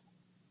donuts?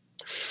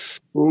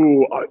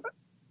 Ooh,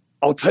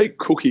 I'll take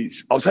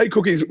cookies.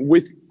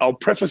 I'll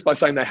preface by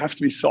saying they have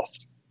to be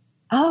soft.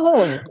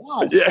 Oh,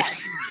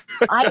 yes.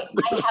 Yeah. I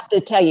have to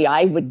tell you,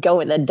 I would go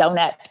with a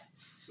donut.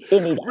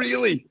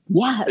 Really?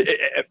 Yes.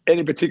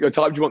 Any particular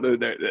type? Do you want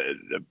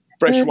the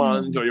fresh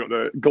ones, or you want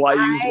the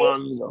glazed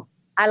ones? Or?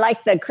 I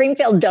like the cream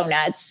filled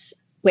donuts,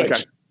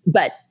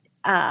 but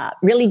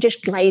really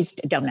just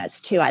glazed donuts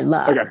too. I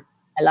love. Okay.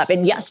 I love.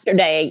 And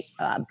yesterday,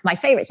 my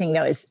favorite thing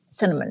though is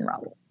cinnamon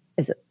roll.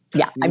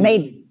 I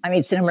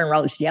made cinnamon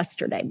rolls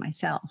yesterday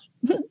myself.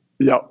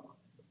 Yep,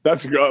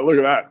 that's good. Look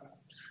at that.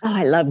 Oh,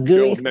 I love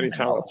gooey many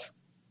talents.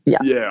 Yeah.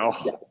 Yeah.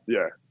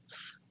 Yeah.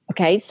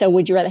 Okay, so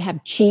would you rather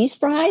have cheese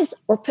fries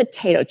or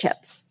potato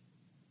chips?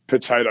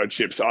 Potato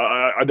chips.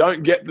 I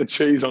don't get the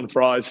cheese on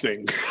fries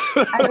thing.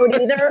 I don't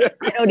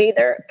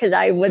either, because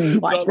I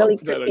would want really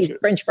crispy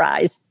French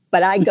fries,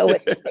 but I go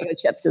with potato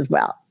chips as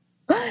well.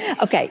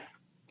 Okay,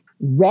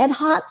 Red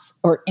Hots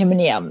or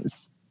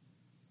M&Ms?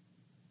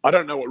 I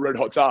don't know what Red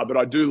Hots are, but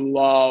I do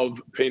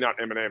love peanut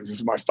M&Ms. This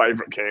is my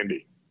favorite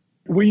candy.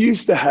 We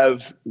used to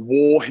have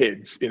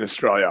Warheads in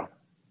Australia.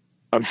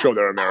 I'm sure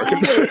they're American.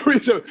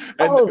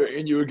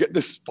 And you would get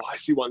the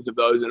spicy ones of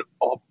those, and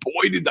oh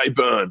boy, did they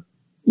burn.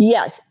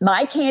 Yes.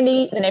 The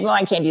name of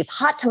my candy is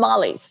Hot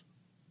Tamales.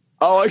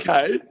 Oh,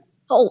 okay.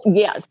 Oh,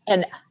 yes.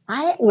 And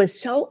I was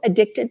so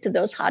addicted to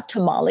those hot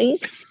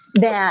tamales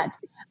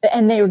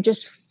and they were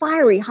just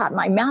fiery hot.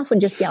 My mouth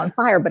would just be on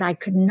fire, but I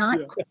could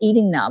not quit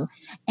eating them.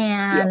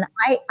 And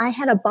I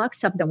had a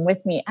box of them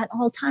with me at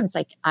all times.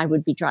 Like I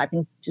would be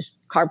driving, just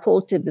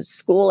carpool to the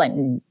school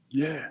and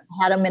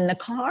had them in the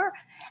car.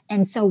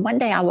 And so one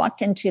day I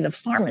walked into the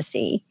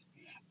pharmacy,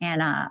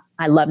 and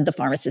I loved the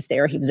pharmacist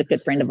there. He was a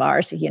good friend of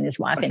ours, he and his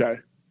wife. Okay. And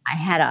I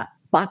had a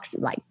box,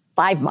 like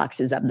 5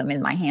 boxes of them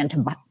in my hand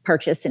to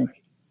purchase. And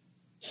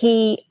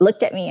he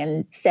looked at me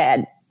and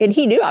said, and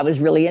he knew I was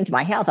really into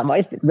my health. I've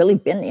always really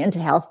been into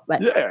health.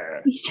 But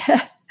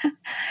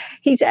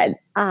he said,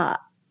 there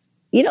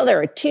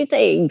are 2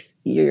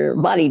 things your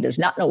body does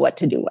not know what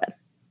to do with.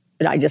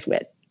 And I just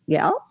went,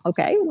 yeah,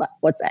 okay.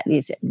 What's that? He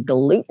said,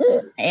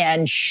 gluten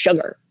and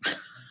sugar.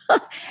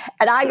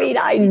 And I mean,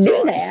 I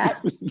knew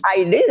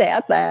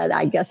that, but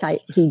I guess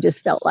he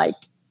just felt like,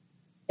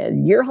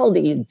 you're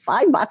holding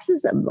 5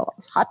 boxes of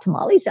hot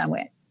tamales. I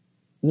went,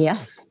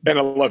 yes. And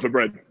a loaf of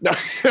bread.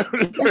 Yes.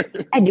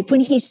 And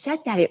when he said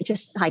that, it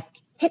just like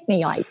hit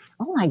me like,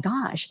 oh my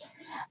gosh.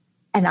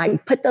 And I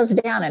put those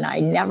down, and I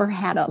never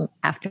had them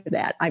after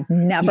that. I've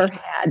never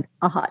had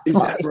a hot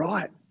tamale. Is that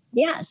right?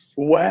 Yes.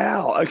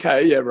 Wow.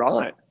 Okay. Yeah,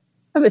 right.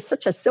 It was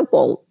such a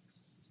simple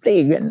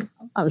thing. And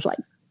I was like,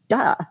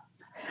 duh.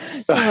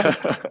 So,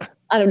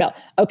 I don't know.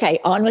 Okay,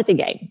 on with the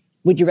game.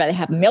 Would you rather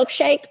have a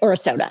milkshake or a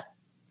soda?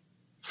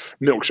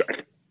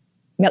 Milkshake.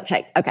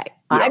 Milkshake. Okay.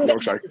 Yeah,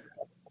 milkshake.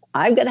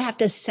 I'm going to have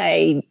to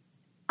say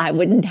I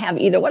wouldn't have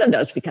either one of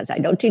those because I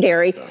don't do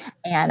dairy,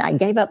 and I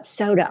gave up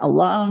soda a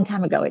long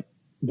time ago.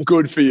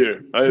 Good for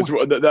you.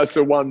 That's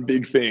the one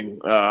big thing.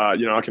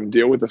 I can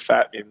deal with the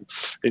fat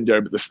in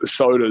dairy, but the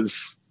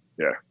sodas,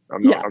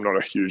 I'm not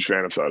a huge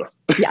fan of soda.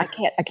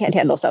 I can't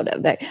handle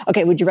soda.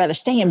 Okay, would you rather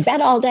stay in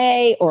bed all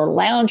day or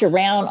lounge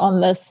around on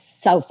the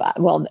sofa?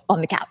 Well,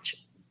 on the couch.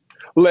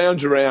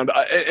 Lounge around,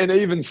 and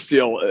even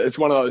still, it's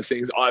one of those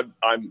things.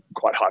 I'm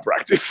quite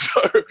hyperactive,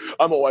 so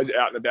I'm always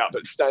out and about.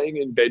 But staying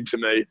in bed to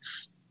me,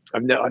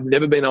 I've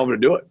never been able to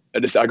do it.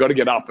 I got to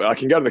get up. I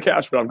can go to the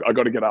couch, but I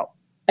got to get up.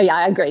 Yeah,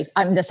 I agree.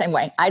 I'm the same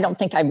way. I don't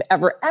think I've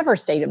ever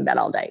stayed in bed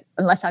all day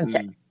unless I'm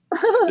sick.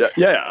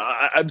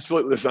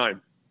 Absolutely the same.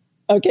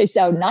 Okay,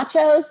 so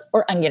nachos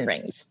or onion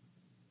rings?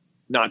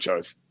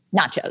 Nachos.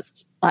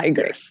 I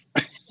agree.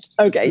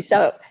 Okay,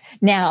 so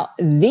now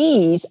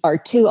these are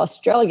 2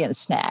 Australian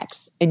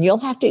snacks, and you'll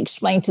have to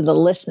explain to the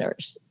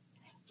listeners: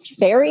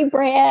 fairy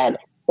bread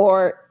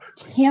or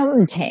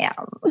Tim Tam.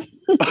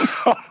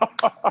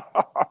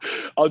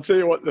 I'll tell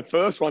you what, the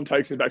first one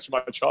takes me back to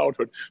my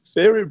childhood.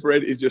 Fairy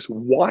bread is just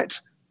white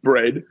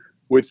bread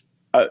with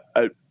a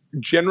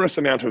generous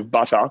amount of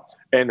butter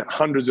and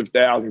hundreds of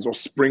thousands or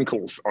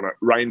sprinkles on it,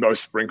 rainbow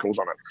sprinkles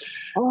on it.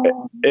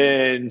 Oh.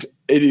 And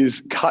it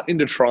is cut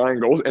into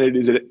triangles, and it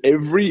is at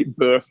every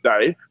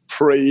birthday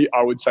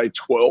I would say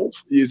 12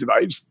 years of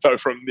age. So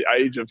from the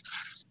age of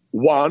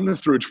 1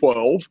 through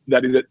 12,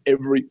 that is at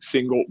every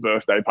single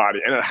birthday party.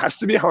 And it has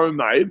to be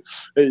homemade.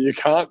 You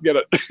can't get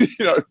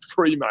it,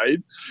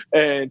 pre-made.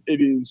 And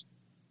it is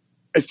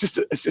it's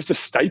just a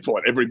staple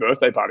at every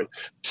birthday party.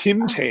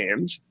 Tim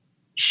Tams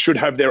should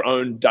have their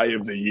own day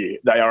of the year.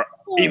 They are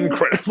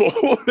incredible.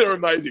 They're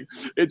amazing.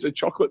 It's a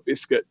chocolate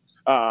biscuit,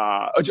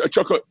 a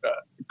chocolate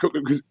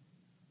because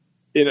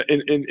in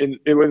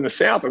the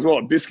South as well,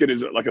 a biscuit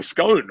is like a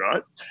scone,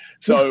 right?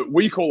 So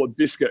we call a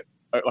biscuit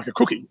like a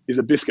cookie is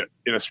a biscuit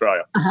in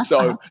Australia.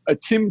 A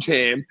Tim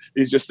Tam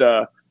is just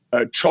a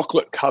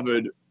chocolate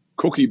covered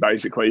cookie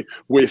basically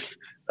with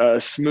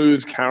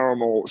smooth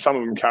caramel, some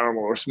of them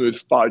caramel or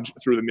smooth fudge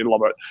through the middle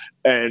of it.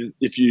 And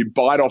if you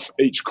bite off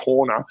each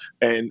corner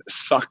and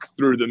suck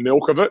through the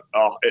milk of it,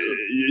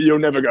 you'll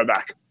never go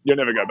back. You'll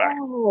never go back.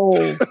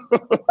 Oh,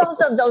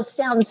 both of those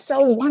sound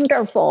so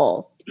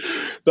wonderful.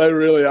 They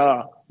really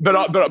are. But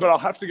I'll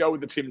have to go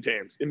with the Tim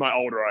Tams in my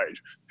older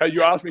age. Had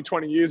you asked me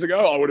 20 years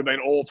ago, I would have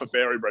been all for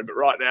Fairy Bread. But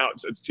right now,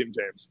 it's Tim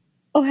Tams.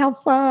 Oh, how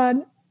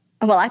fun.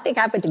 Well, I think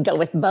I would go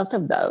with both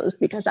of those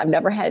because I've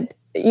never had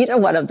either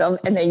one of them.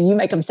 And then you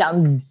make them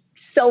sound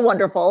so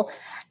wonderful.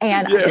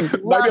 And maybe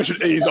I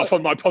should ease off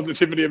on my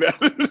positivity about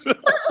it.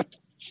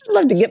 I'd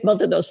love to get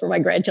both of those for my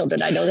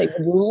grandchildren. I know they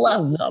would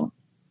love them.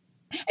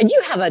 And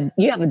you have a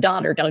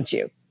daughter, don't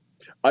you?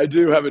 I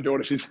do have a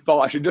daughter. She's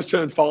 5. She just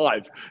turned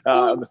 5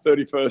 on the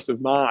 31st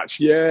of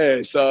March.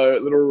 Yeah, so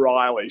little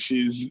Riley.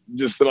 She's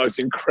just the most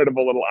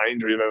incredible little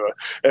angel you've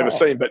ever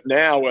seen. But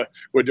now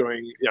we're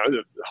doing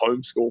the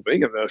homeschool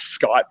thing and the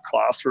Skype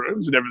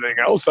classrooms and everything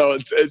else. So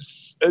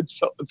it's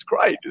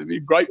great. To be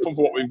grateful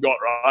for what we've got,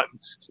 right? And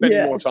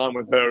spending more time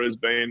with her has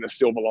been a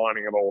silver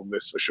lining of all of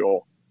this for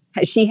sure.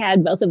 Has she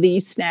had both of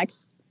these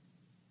snacks?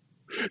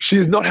 She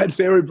has not had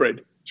Fairy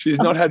Bread. She's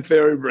not had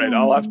Fairy Bread.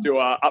 I'll have to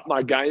up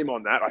my game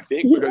on that, I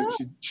think,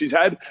 because she's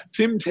had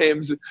Tim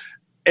Tams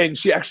and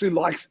she actually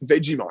likes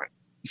Vegemite.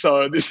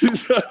 So this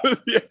is, fun.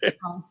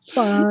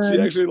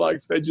 She actually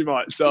likes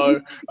Vegemite. So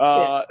it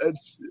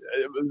was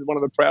one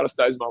of the proudest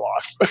days of my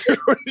life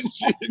when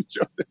she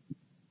enjoyed it.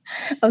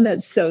 Oh,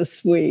 that's so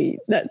sweet.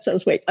 That's so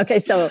sweet. Okay,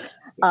 so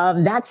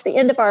that's the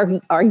end of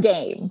our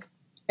game.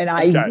 And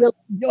I really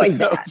enjoyed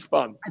that. That was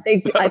fun. I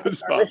think our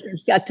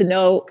listeners got to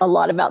know a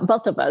lot about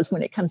both of us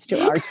when it comes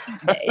to our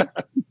day.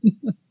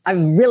 I've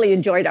really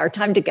enjoyed our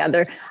time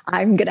together.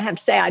 I'm going to have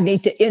to say I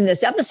need to end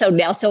this episode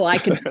now so I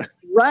can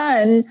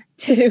run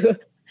to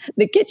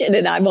the kitchen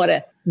and I want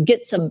to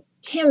get some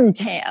Tim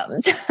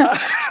Tams.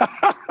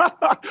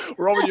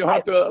 Robin, you'll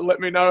have to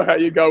let me know how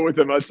you go with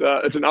them. It's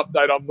an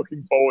update I'm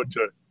looking forward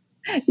to.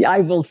 Yeah, I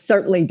will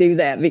certainly do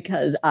that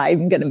because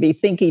I'm going to be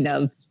thinking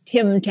of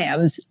Tim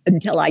Tams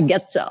until I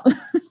get some.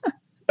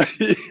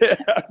 Yeah,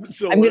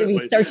 absolutely. I'm going to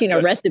be searching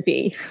a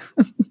recipe.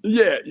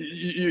 Yeah,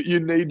 you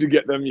need to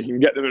get them. You can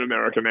get them in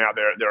America now.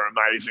 They're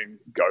amazing.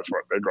 Go for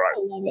it. They're great.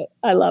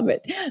 I love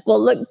it.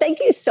 Well, look, thank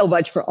you so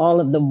much for all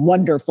of the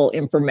wonderful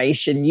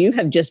information. You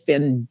have just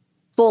been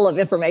full of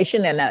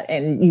information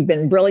and you've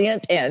been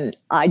brilliant. And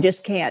I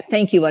just can't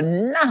thank you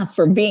enough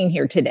for being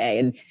here today.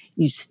 And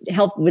you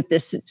helped with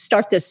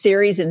start this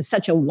series in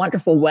such a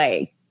wonderful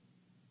way.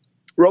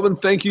 Robin,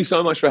 thank you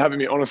so much for having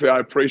me. Honestly, I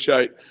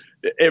appreciate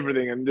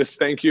everything and just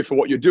thank you for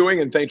what you're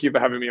doing and thank you for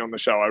having me on the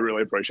show. I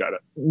really appreciate it.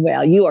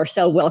 Well, you are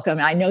so welcome.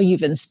 I know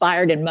you've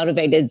inspired and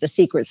motivated the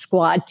Secret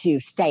Squad to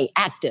stay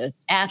active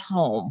at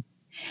home.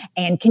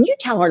 And can you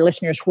tell our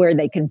listeners where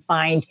they can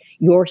find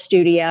your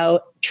studio,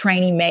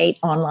 Training Mate,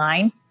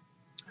 online?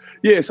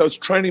 Yeah, so it's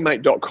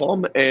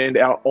trainingmate.com and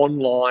our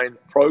online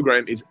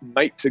program is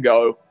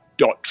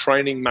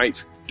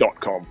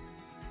matetogo.trainingmate.com.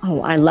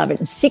 Oh, I love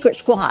it. Secret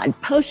Squad,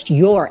 post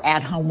your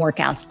at-home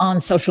workouts on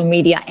social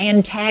media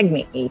and tag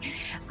me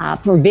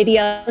for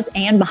videos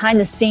and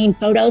behind-the-scene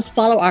photos.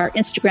 Follow our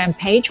Instagram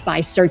page by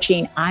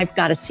searching I've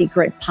Got a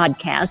Secret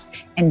podcast.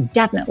 And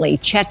definitely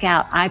check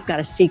out I've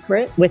Got a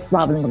Secret with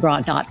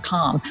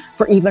RobinMcGraw.com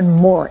for even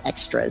more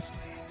extras.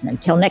 And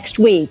until next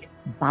week,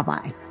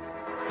 bye-bye.